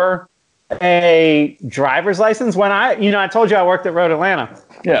for a driver's license? When I told you I worked at Road Atlanta.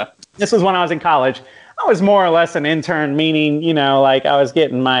 Yeah. This was when I was in college. I was more or less an intern, meaning, you know, like I was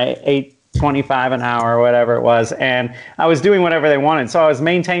getting my $8.25 an hour or whatever it was, and I was doing whatever they wanted. So I was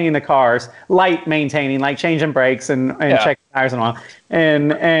maintaining the cars, light maintaining, like changing brakes and checking tires and all,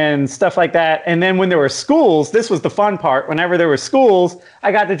 and stuff like that. And then when there were schools, this was the fun part. Whenever there were schools,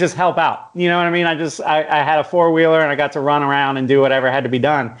 I got to just help out. You know what I mean? I had a four-wheeler, and I got to run around and do whatever had to be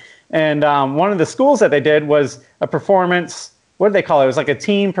done. And one of the schools that they did was a performance. What did they call it? It was like a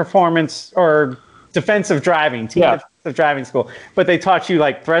team performance or defensive driving, defensive driving school. But they taught you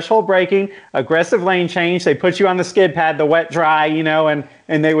like threshold braking, aggressive lane change. They put you on the skid pad, the wet dry, you know, and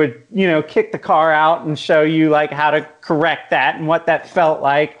they would, you know, kick the car out and show you like how to correct that and what that felt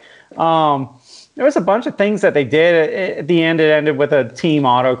like. There was a bunch of things that they did. At the end, it ended with a team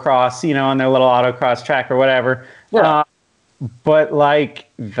autocross, you know, on their little autocross track or whatever. Yeah. But like,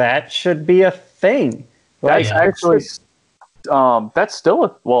 that should be a thing. Like, that's actually, that's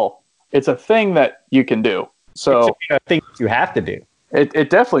still it's a thing that you can do. So it's a thing you have to do. It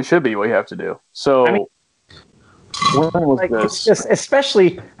definitely should be what you have to do. So I mean, when was like, this? It's just,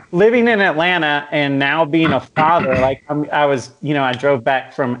 especially living in Atlanta and now being a father, like I was, you know, I drove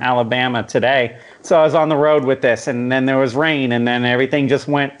back from Alabama today. So I was on the road with this, and then there was rain, and then everything just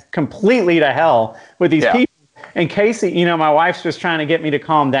went completely to hell with these people. And Casey, you know, my wife's just trying to get me to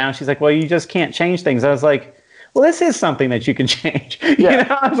calm down. She's like, well, you just can't change things. I was like, well, this is something that you can change. You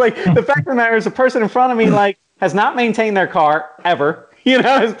know, I was like, the fact of the matter is the person in front of me, like, has not maintained their car ever.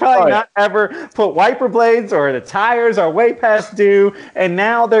 It's probably not ever put wiper blades, or the tires are way past due. And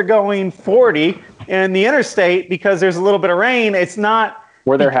now they're going 40 in the interstate because there's a little bit of rain. It's not.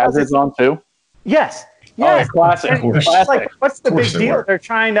 Were there hazards on too? Yes. Oh, Yes. classic. It's like, what's the big deal? They're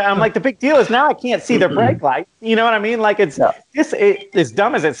trying to. I'm like, the big deal is now I can't see their brake light. You know what I mean? Like, it's as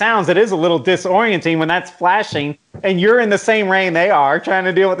dumb as it sounds, it is a little disorienting when that's flashing and you're in the same rain they are, trying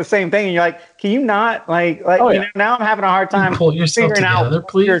to deal with the same thing. And you're like, can you not now I'm having a hard time figuring out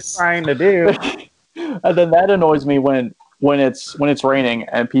what you're trying to do. And then that annoys me when it's raining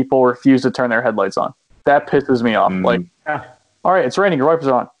and people refuse to turn their headlights on. That pisses me off. Like, all right, it's raining, your wipers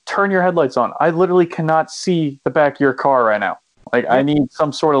are on. Turn your headlights on. I literally cannot see the back of your car right now. Like, I need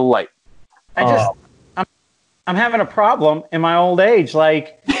some sort of light. I'm having a problem in my old age.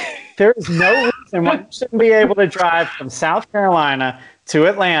 Like, there is no reason why you shouldn't be able to drive from South Carolina to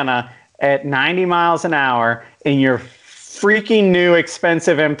Atlanta at 90 miles an hour in your freaking new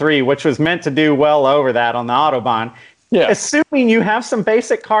expensive M3, which was meant to do well over that on the Autobahn. Yeah. Assuming you have some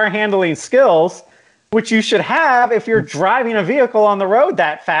basic car handling skills, which you should have if you're driving a vehicle on the road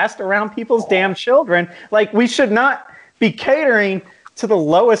that fast around people's damn children. Like, we should not be catering to the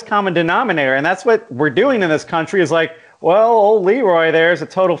lowest common denominator. And that's what we're doing in this country, is like, well, old Leroy there is a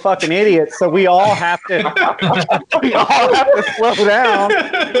total fucking idiot, so we all have to slow down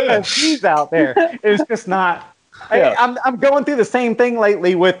because he's out there. It's just not. I'm going through the same thing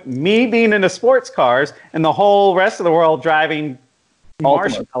lately with me being into sports cars and the whole rest of the world driving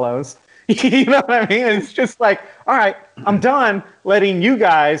marshmallows. You know what I mean? It's just like, all right, I'm done letting you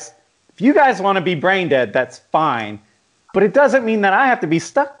guys. If you guys want to be brain dead, that's fine. But it doesn't mean that I have to be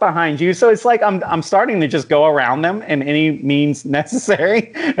stuck behind you. So it's like I'm starting to just go around them in any means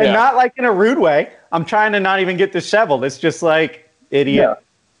necessary, and not like in a rude way. I'm trying to not even get disheveled. It's just like idiot.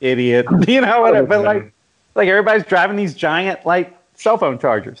 You know what? But like everybody's driving these giant like cell phone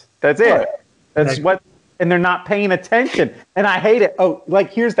chargers. That's it. That's what. And they're not paying attention. And I hate it. Oh,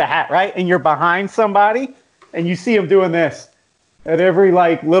 like, here's the hat, right? And you're behind somebody and you see them doing this at every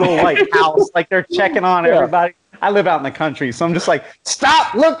like little like house, like they're checking on everybody. I live out in the country, so I'm just like,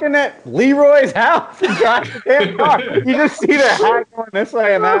 stop looking at Leroy's house and drive the damn car. You just see their hat going this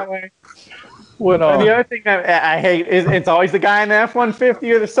way and that way. And the other thing that I hate is it's always the guy in the F-150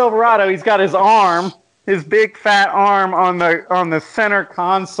 or the Silverado. He's got his big fat arm on the center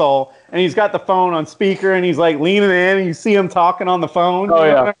console, and he's got the phone on speaker, and he's like leaning in, and you see him talking on the phone. You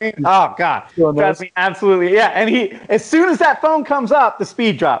know what I mean? Oh God, drives me absolutely. Yeah, and he, as soon as that phone comes up, the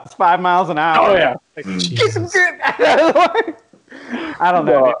speed drops 5 miles an hour. Oh yeah, like, get some shit out of the way. I don't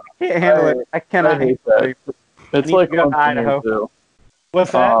know. I can't handle it. I cannot hate that. It's like Idaho. Too.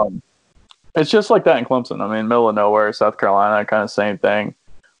 What's that? It's just like that in Clemson. I mean, middle of nowhere, South Carolina, kind of same thing.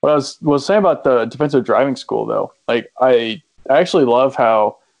 What I was saying about the defensive driving school, though, like I actually love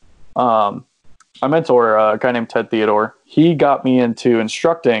how I mentor a guy named Ted Theodore. He got me into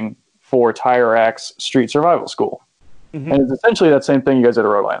instructing for TireRack's Street Survival School. Mm-hmm. And it's essentially that same thing you guys did at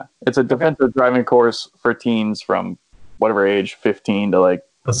Rhode Island. It's a defensive driving course for teens from whatever age, 15 to like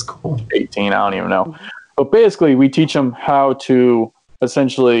that's cool 18, I don't even know. But basically, we teach them how to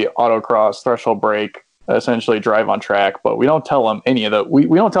essentially autocross, threshold brake, essentially drive on track, but we don't tell them any of the we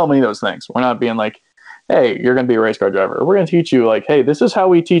don't tell them any of those things. We're not being like, hey, you're going to be a race car driver. We're going to teach you like, hey, this is how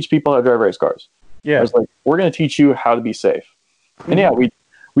we teach people how to drive race cars. Yeah, it's like we're going to teach you how to be safe. Mm-hmm. And yeah,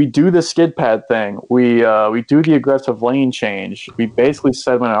 we do the skid pad thing. We do the aggressive lane change. We basically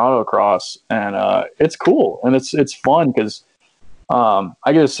set them in an autocross, and it's cool and it's fun because I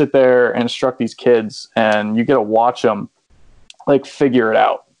get to sit there and instruct these kids, and you get to watch them like figure it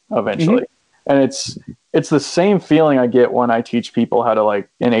out eventually. Mm-hmm. And it's the same feeling I get when I teach people how to like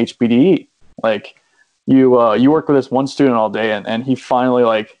in HPDE. Like you work with this one student all day, and he finally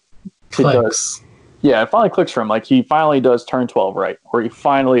like clicks. It finally clicks for him. Like he finally does turn 12 right, or he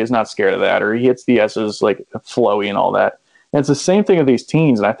finally is not scared of that, or he hits the S's like flowy and all that. And it's the same thing with these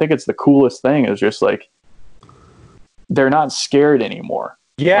teens, and I think it's the coolest thing is just like they're not scared anymore.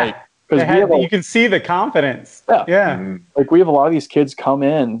 Yeah, you can see the confidence. Yeah. Mm-hmm. Like we have a lot of these kids come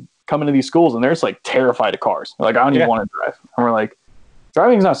into these schools, and they're just like terrified of cars. They're like, I don't even want to drive. And we're like,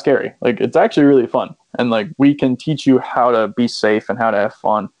 driving's not scary. Like it's actually really fun, and like we can teach you how to be safe and how to have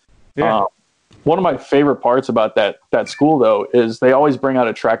fun. Yeah. One of my favorite parts about that school, though, is they always bring out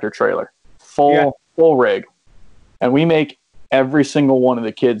a tractor trailer, full rig, and we make every single one of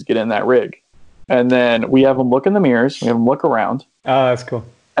the kids get in that rig, and then we have them look in the mirrors, we have them look around. Oh, that's cool.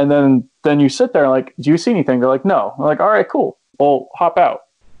 And then you sit there like, do you see anything? They're like, no. We're like, all right, cool. Well, hop out.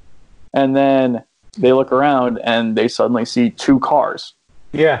 And then they look around and they suddenly see 2 cars.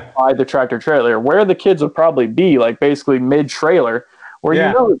 Yeah. By the tractor trailer, where the kids would probably be, like basically mid trailer, where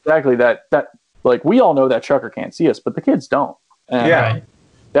Yeah. you know exactly that like we all know that trucker can't see us, but the kids don't. And Yeah. Right.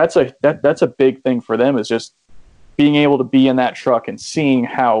 that's a big thing for them, is just being able to be in that truck and seeing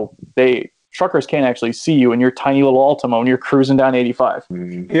how truckers can't actually see you in your tiny little Altima when you're cruising down 85.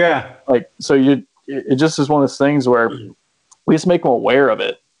 Yeah. Like, so it just is one of those things where we just make them aware of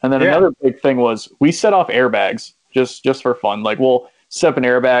it. And then another big thing was we set off airbags just for fun. Like, we'll set up an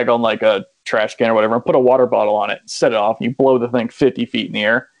airbag on like a trash can or whatever and put a water bottle on it, set it off, and you blow the thing 50 feet in the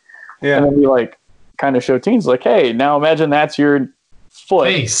air. Yeah. And then we like kind of show teens like, hey, now imagine that's your foot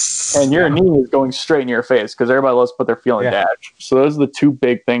Face. and your knee is going straight in your face, because everybody loves to put their feeling dash. So those are the two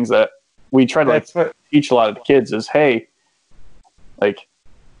big things that we try to teach a lot of the kids is, hey, like,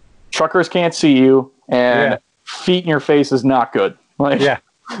 truckers can't see you, and feet in your face is not good. Like,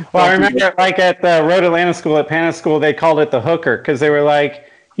 Well, I remember, like, at the Road Atlanta School, at Pana School, they called it the hooker, because they were like,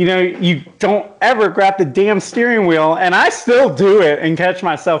 you know, you don't ever grab the damn steering wheel, and I still do it and catch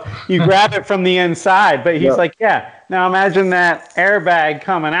myself. You grab it from the inside, but he's like, now imagine that airbag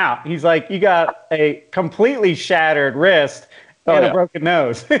coming out. He's like, you got a completely shattered wrist and a broken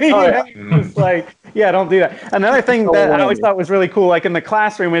nose. It's like, don't do that. Another thing that I always thought was really cool, like in the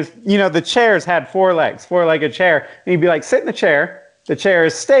classroom, is, you know, the chairs had 4 legs, 4-legged chair. And he'd be like, sit in the chair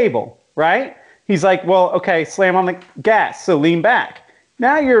is stable, right? He's like, well, okay, slam on the gas, so lean back.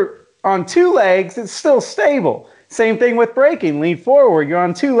 Now you're on 2 legs, it's still stable. Same thing with braking, lean forward, you're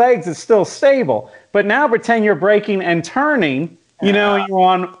on 2 legs, it's still stable. But now pretend you're braking and turning, you know, you're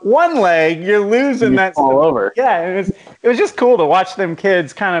on 1 leg, you're losing that. All over. Yeah, it was just cool to watch them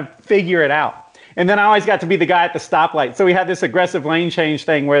kids kind of figure it out. And then I always got to be the guy at the stoplight. So we had this aggressive lane change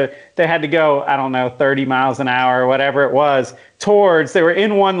thing where they had to go, I don't know, 30 miles an hour or whatever it was, they were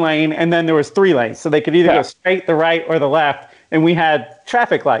in 1 lane, and then there was 3 lanes. So they could either go straight, the right, or the left. And we had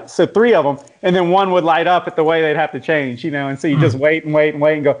traffic lights, so 3 of them, and then 1 would light up at the way they'd have to change, you know. And so you just wait and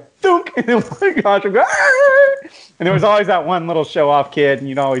go, thunk, and then one gosh would go, Arr! And there was always that one little show-off kid, and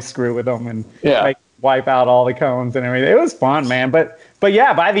you'd always screw with them and like, wipe out all the cones and everything. It was fun, man. But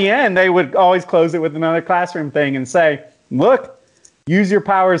yeah, by the end, they would always close it with another classroom thing and say, look, use your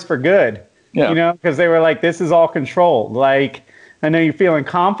powers for good, you know, because they were like, this is all controlled. Like, I know you're feeling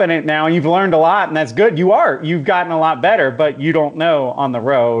confident now, and you've learned a lot, and that's good. You've gotten a lot better, but you don't know on the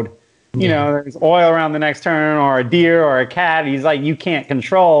road. You know, there's oil around the next turn, or a deer, or a cat. He's like, you can't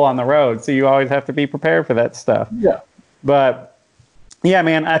control on the road, so you always have to be prepared for that stuff. Yeah. But yeah,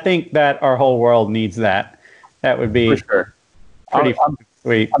 man, I think that our whole world needs that. That would be pretty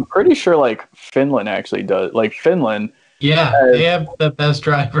sweet. I'm pretty sure like Finland actually does. Like Finland. Yeah, they have the best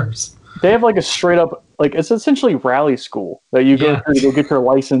drivers. They have like a straight up, like, it's essentially rally school that you go through to go get your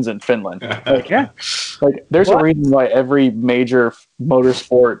license in Finland. Like, like there's a reason why every major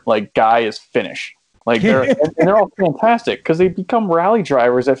motorsport like guy is Finnish. Like and they're all fantastic because they become rally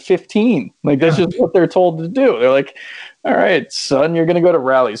drivers at 15. Like that's just what they're told to do. They're like, all right, son, you're gonna go to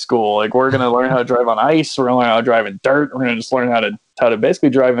rally school. Like we're gonna learn how to drive on ice. We're gonna learn how to drive in dirt. We're gonna just learn how to basically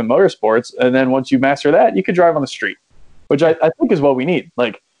drive in motorsports. And then once you master that, you could drive on the street, which I think is what we need.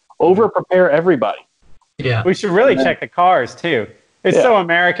 Like over prepare everybody. Yeah, we should really check the cars too. It's so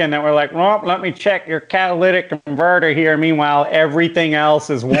American that we're like, well, let me check your catalytic converter here. Meanwhile, everything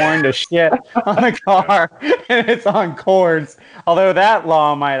else is worn to shit on the car, and it's on cords. Although that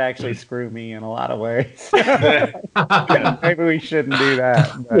law might actually screw me in a lot of ways. Maybe we shouldn't do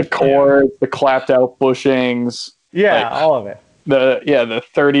that. But, the cords, the clapped out bushings. Yeah, like, all of it. The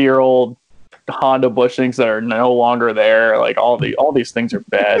 30-year-old Honda bushings that are no longer there. Like all these things are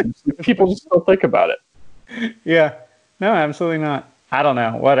bad. People just don't think about it. Yeah. No, absolutely not. I don't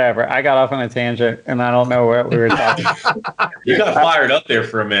know. Whatever. I got off on a tangent, and I don't know what we were talking about. You got fired up there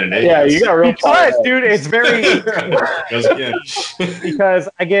for a minute. Yeah, you got real fired up. Dude, it's very because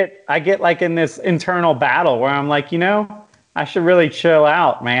I get like in this internal battle where I'm like, you know, I should really chill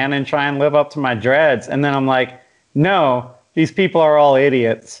out, man, and try and live up to my dreads. And then I'm like, no, these people are all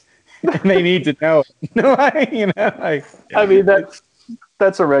idiots, and they need to know it. You know, like, I mean,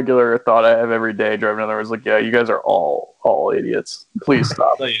 that's a regular thought I have every day driving. In other words, like, yeah, you guys are all idiots. Please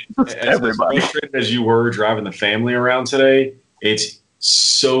stop. As frustrated as you were driving the family around today, it's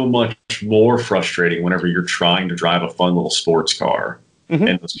so much more frustrating whenever you're trying to drive a fun little sports car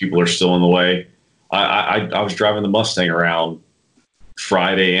and those people are still in the way. I was driving the Mustang around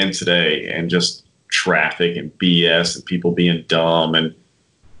Friday and today, and just traffic and BS and people being dumb, and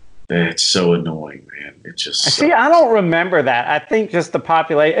it's so annoying, man. It's just see, I don't remember that. I think just the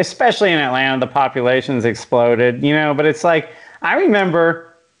population, especially in Atlanta, the population's exploded, you know, but it's like, I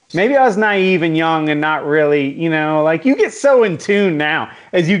remember maybe I was naive and young and not really, you know, like you get so in tune now.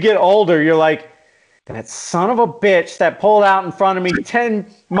 As you get older, you're like, that son of a bitch that pulled out in front of me 10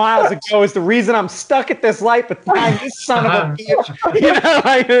 miles ago is the reason I'm stuck at this light behind this son of a bitch. You know,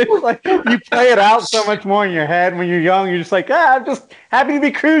 it's like you play it out so much more in your head when you're young. You're just like, I'm just happy to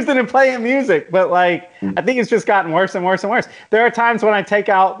be cruising and playing music. But like, I think it's just gotten worse and worse and worse. There are times when I take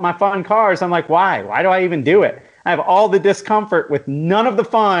out my fun cars, I'm like, why? Why do I even do it? I have all the discomfort with none of the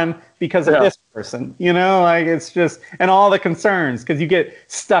fun because of this person, you know, like it's just, and all the concerns because you get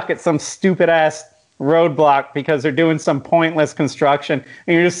stuck at some stupid ass roadblock because they're doing some pointless construction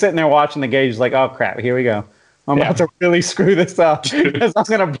and you're just sitting there watching the gauge like, oh crap, here we go. I'm about to really screw this up because I'm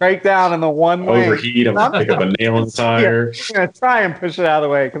going to break down in the one way. Overheat, I'm going to pick up a nail in the tire. I'm going to try and push it out of the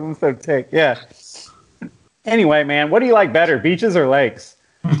way because I'm so ticked. Yeah. Anyway, man, what do you like better, beaches or lakes?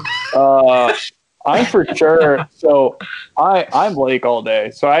 I'm for sure. So I'm lake all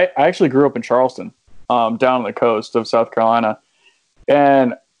day. So I actually grew up in Charleston, down on the coast of South Carolina.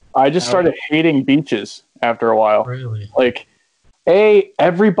 And I just started hating beaches after a while. Really? Like,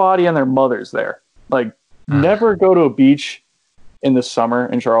 everybody and their mother's there. Like, never go to a beach in the summer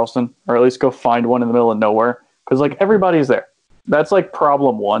in Charleston, or at least go find one in the middle of nowhere. Because, like, everybody's there. That's, like,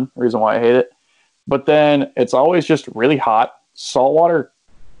 problem one, reason why I hate it. But then it's always just really hot. Saltwater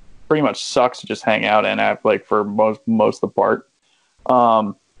pretty much sucks to just hang out in at, like, for most of the part.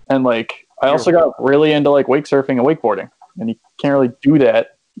 And like I also got really into like wake surfing and wakeboarding, and you can't really do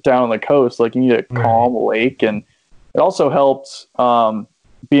that down on the coast. Like you need a calm lake, and it also helped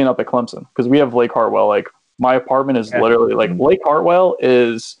being up at Clemson because we have Lake Hartwell. Like my apartment is literally like Lake Hartwell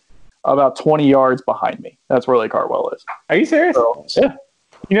is about 20 yards behind me. That's where Lake Hartwell is. Are you serious? So, yeah.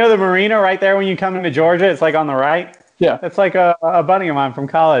 You know the marina right there when you come into Georgia? It's like on the right. Yeah. That's like a buddy of mine from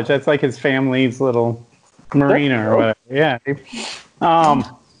college. That's like his family's little marina or whatever. Yeah.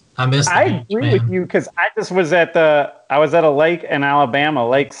 I agree with you because I just was at a lake in Alabama,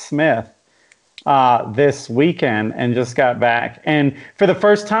 Lake Smith, this weekend and just got back. And for the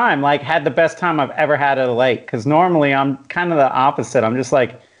first time, like had the best time I've ever had at a lake. Because normally I'm kind of the opposite. I'm just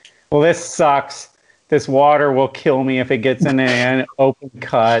like, well, this sucks. This water will kill me if it gets in any open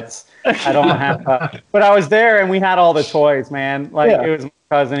cuts. I don't have but I was there and we had all the toys, man. Like it was my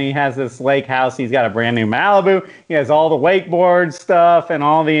cousin. He has this lake house. He's got a brand new Malibu. He has all the wakeboard stuff and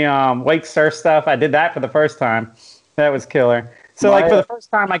all the wake surf stuff. I did that for the first time. That was killer. So like for the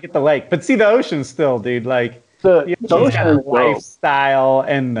first time I get the lake. But see the ocean still, dude. Like the ocean lifestyle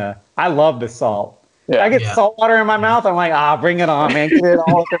and I love the salt. Yeah. I get salt water in my mouth. I'm like, bring it on, man. Get it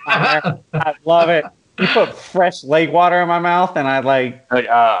all up in my hair. I love it. You put fresh lake water in my mouth, and I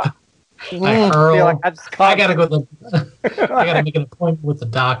feel like I gotta go. I gotta make an appointment with the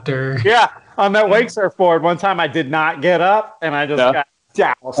doctor. Yeah, on that wake surfboard. One time, I did not get up, and I just got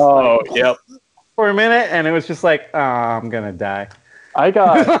doused. Oh, yep. For a minute, and it was just like, I'm gonna die. I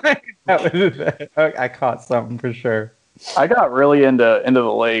caught something for sure. I got really into the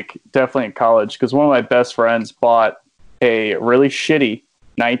lake, definitely in college, because one of my best friends bought a really shitty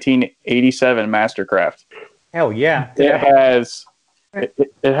 1987 Mastercraft. Hell yeah! It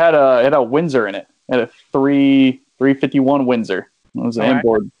had a Windsor in it. It had a 351 Windsor. It was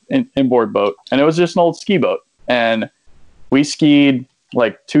an inboard boat, and it was just an old ski boat. And we skied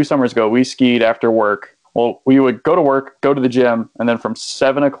like 2 summers ago. We skied after work. Well, we would go to work, go to the gym, and then from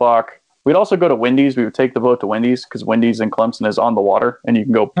 7 o'clock, we'd also go to Wendy's. We would take the boat to Wendy's because Wendy's in Clemson is on the water, and you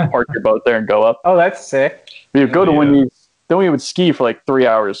can go park your boat there and go up. Oh, that's sick. We would go to Wendy's. Then we would ski for like 3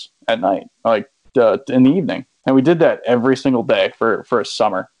 hours at night, like in the evening. And we did that every single day for a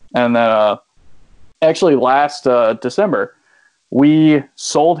summer. And then actually last December, we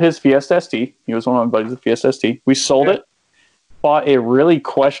sold his Fiesta ST. He was one of my buddies with Fiesta ST. We sold it, bought a really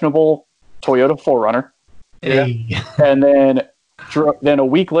questionable Toyota 4Runner. Hey. And then a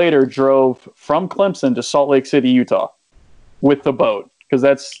week later drove from Clemson to Salt Lake City, Utah with the boat. Because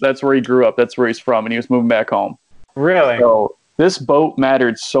that's where he grew up. That's where he's from. And he was moving back home. Really? So this boat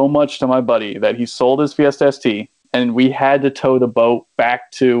mattered so much to my buddy that he sold his Fiesta ST, and we had to tow the boat back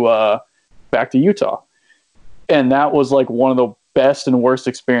to Utah. And that was like one of the best and worst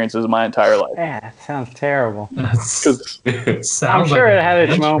experiences of my entire life. Yeah, that sounds terrible. I'm sure it had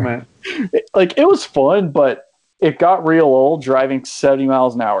its moment. It was fun, but it got real old driving 70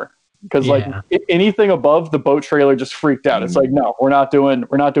 miles an hour. Because anything above the boat trailer just freaked out. It's like, no, we're not doing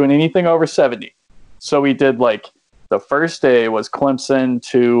anything over 70. So we did like the first day was Clemson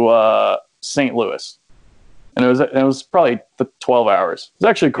to St. Louis, and it was probably the 12 hours. It was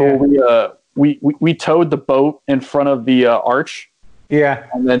actually cool. Yeah. We towed the boat in front of the arch,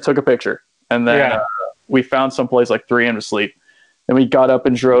 and then took a picture, and then we found someplace like 3 a.m. to sleep. Then we got up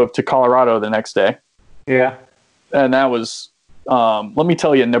and drove to Colorado the next day. Yeah, and that was let me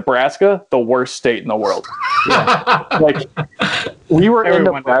tell you, Nebraska, the worst state in the world. Like, we were in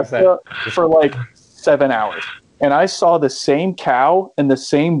Everyone knows Nebraska for like 7 hours, and I saw the same cow in the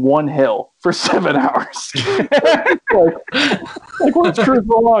same one hill for 7 hours. like what's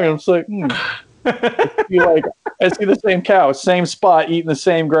wrong? I'm just like, I see the same cow, same spot, eating the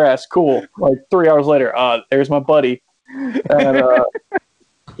same grass. Cool. Like 3 hours later, there's my buddy. And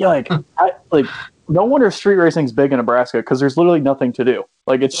no wonder street racing's big in Nebraska, because there's literally nothing to do.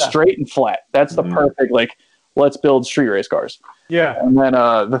 Like, it's straight and flat. That's the perfect, like, let's build street race cars. Yeah. And then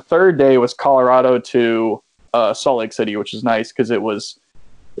the third day was Colorado to Salt Lake City, which is nice because it was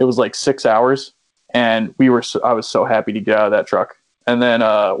like 6 hours, and I was so happy to get out of that truck. And then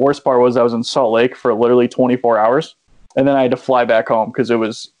worst part was I was in Salt Lake for literally 24 hours, and then I had to fly back home because it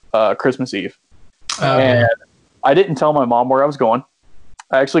was Christmas Eve. And I didn't tell my mom where I was going.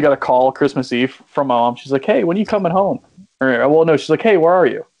 I actually got a call Christmas Eve from my mom. She's like, "Hey, when are you coming home?" She's like, "Hey, where are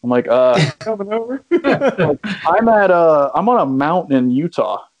you?" I'm like, "Coming over." I'm on a mountain in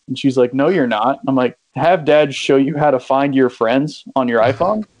Utah. And she's like, "No, you're not." I'm like, "Have Dad show you how to find your friends on your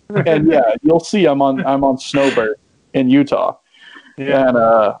iPhone." And yeah, you'll see I'm on Snowbird in Utah. Yeah. And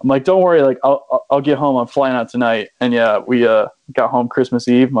I'm like, "Don't worry, like I'll get home. I'm flying out tonight." And yeah, we got home Christmas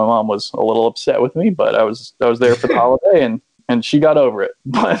Eve. My mom was a little upset with me, but I was there for the holiday, and she got over it.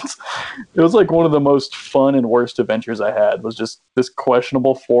 But it was like one of the most fun and worst adventures I had, was just this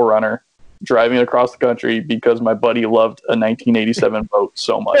questionable 4Runner driving across the country because my buddy loved a 1987 boat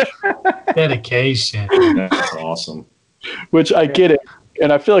so much. Dedication. That's awesome. Which I get it.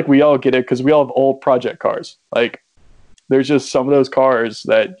 And I feel like we all get it because we all have old project cars. Like, there's just some of those cars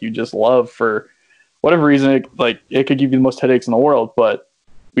that you just love for whatever reason. It could give you the most headaches in the world, but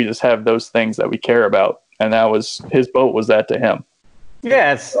we just have those things that we care about. And his boat was that to him.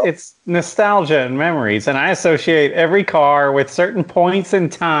 Yeah, it's nostalgia and memories. And I associate every car with certain points in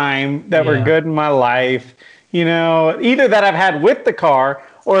time that were good in my life. You know, either that I've had with the car,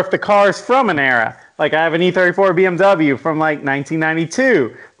 or if the car's from an era. Like, I have an E34 BMW from like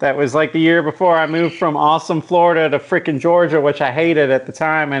 1992. That was like the year before I moved from awesome Florida to frickin' Georgia, which I hated at the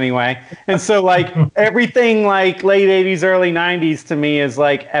time anyway. And so like everything like late 80s, early 90s to me is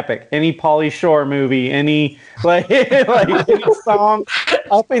like epic. Any Pauly Shore movie, any like any song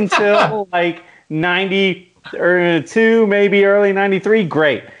up until like 92, maybe early 93,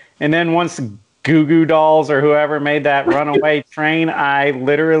 great. And then once Goo Goo Dolls or whoever made that Runaway Train,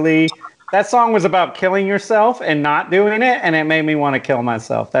 that song was about killing yourself and not doing it, and it made me want to kill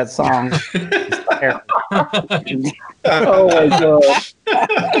myself. That song is terrible. Oh my god.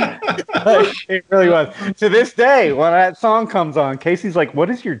 It really was. To this day, when that song comes on, Casey's like, "What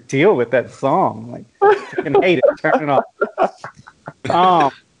is your deal with that song?" I'm like, I fucking hate it. Turn it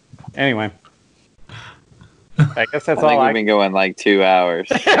off. Anyway. I guess that's all. I think we've been going like 2 hours.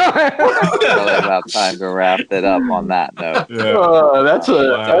 Probably about time to wrap it up on that note. Yeah. That's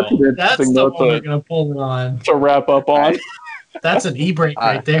an interesting note we're gonna pull on to wrap up on. That's an e-break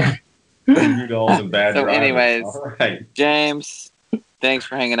right there. So anyways, right. James, thanks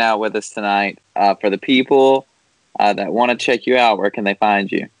for hanging out with us tonight. For the people that want to check you out, where can they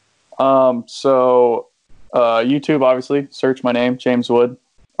find you? So YouTube, obviously, search my name, James Wood.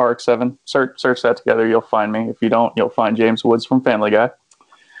 RX-7, search that together, you'll find me. If you don't, you'll find James Woods from Family Guy.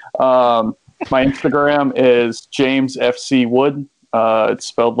 My Instagram is James FC Wood. It's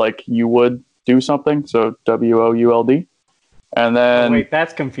spelled like you would do something, so WOULD. And then wait,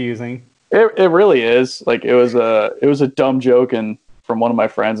 that's confusing. It really is. Like, it was a dumb joke and from one of my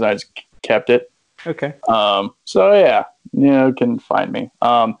friends, and I just kept it. Okay. So yeah, you can find me.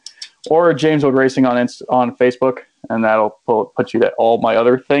 Or James Wood Racing on Facebook. And that'll put you to all my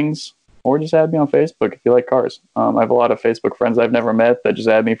other things. Or just add me on Facebook if you like cars. I have a lot of Facebook friends I've never met that just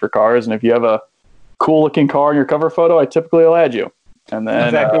add me for cars. And if you have a cool-looking car in your cover photo, I typically will add you. And then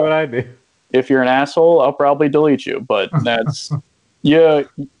exactly what I do. If you're an asshole, I'll probably delete you. But that's you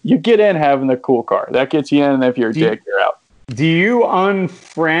get in having the cool car. That gets you in, and if you're a dick, you're out. Do you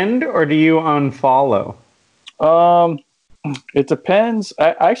unfriend or do you unfollow? It depends.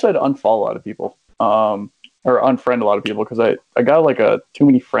 I actually had to unfollow a lot of people. Or unfriend a lot of people because I got like too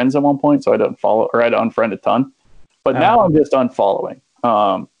many friends at one point, so I had to unfriend a ton. But now I'm just unfollowing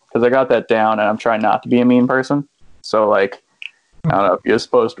because I got that down, and I'm trying not to be a mean person. So like, I don't know, if you're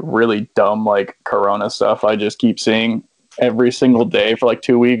supposed to really dumb like Corona stuff, I just keep seeing every single day for like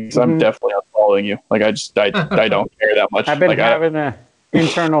 2 weeks. I'm definitely unfollowing you. Like, I don't care that much. I've been having an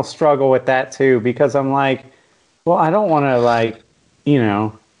internal struggle with that too, because I'm like, well, I don't want to like,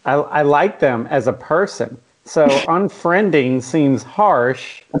 I like them as a person. So unfriending seems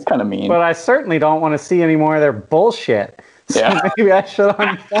harsh. That's kind of mean. But I certainly don't want to see any more of their bullshit. So Yeah. maybe I should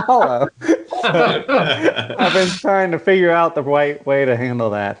unfollow. I've been trying to figure out the right way to handle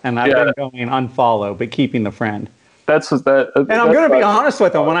that, and I've been going unfollow, but keeping the friend. That's that. And I'm going to be honest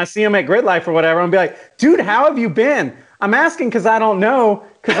with him when I see him at Grid Life or whatever. I'm going to be like, dude, how have you been? I'm asking because I don't know,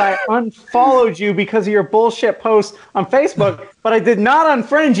 because I unfollowed you because of your bullshit posts on Facebook, but I did not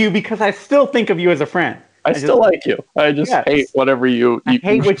unfriend you because I still think of you as a friend. I still like you. I just hate whatever you I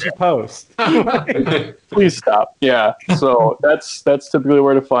hate what you post. Please stop. Yeah. So that's typically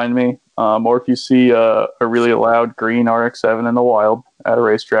where to find me. Or if you see a really loud green RX-7 in the wild at a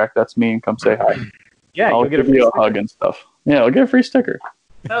racetrack, that's me, and come say hi. Yeah, I'll give you a hug and stuff. Yeah, I'll get a free sticker.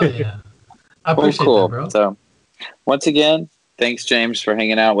 Hell yeah. I appreciate cool. that, bro. So, once again, thanks, James, for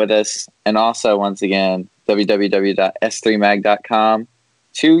hanging out with us. And also, once again, www.s3mag.com.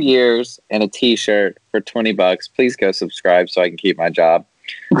 2 years and a t-shirt for $20. Please go subscribe so I can keep my job.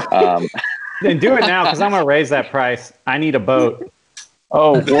 Then do it now, because I'm going to raise that price. I need a boat.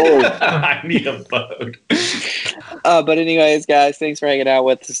 Oh, whoa. I need a boat. But anyways, guys, thanks for hanging out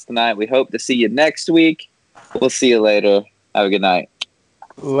with us tonight. We hope to see you next week. We'll see you later. Have a good night.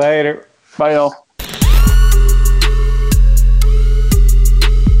 Later. Bye, y'all.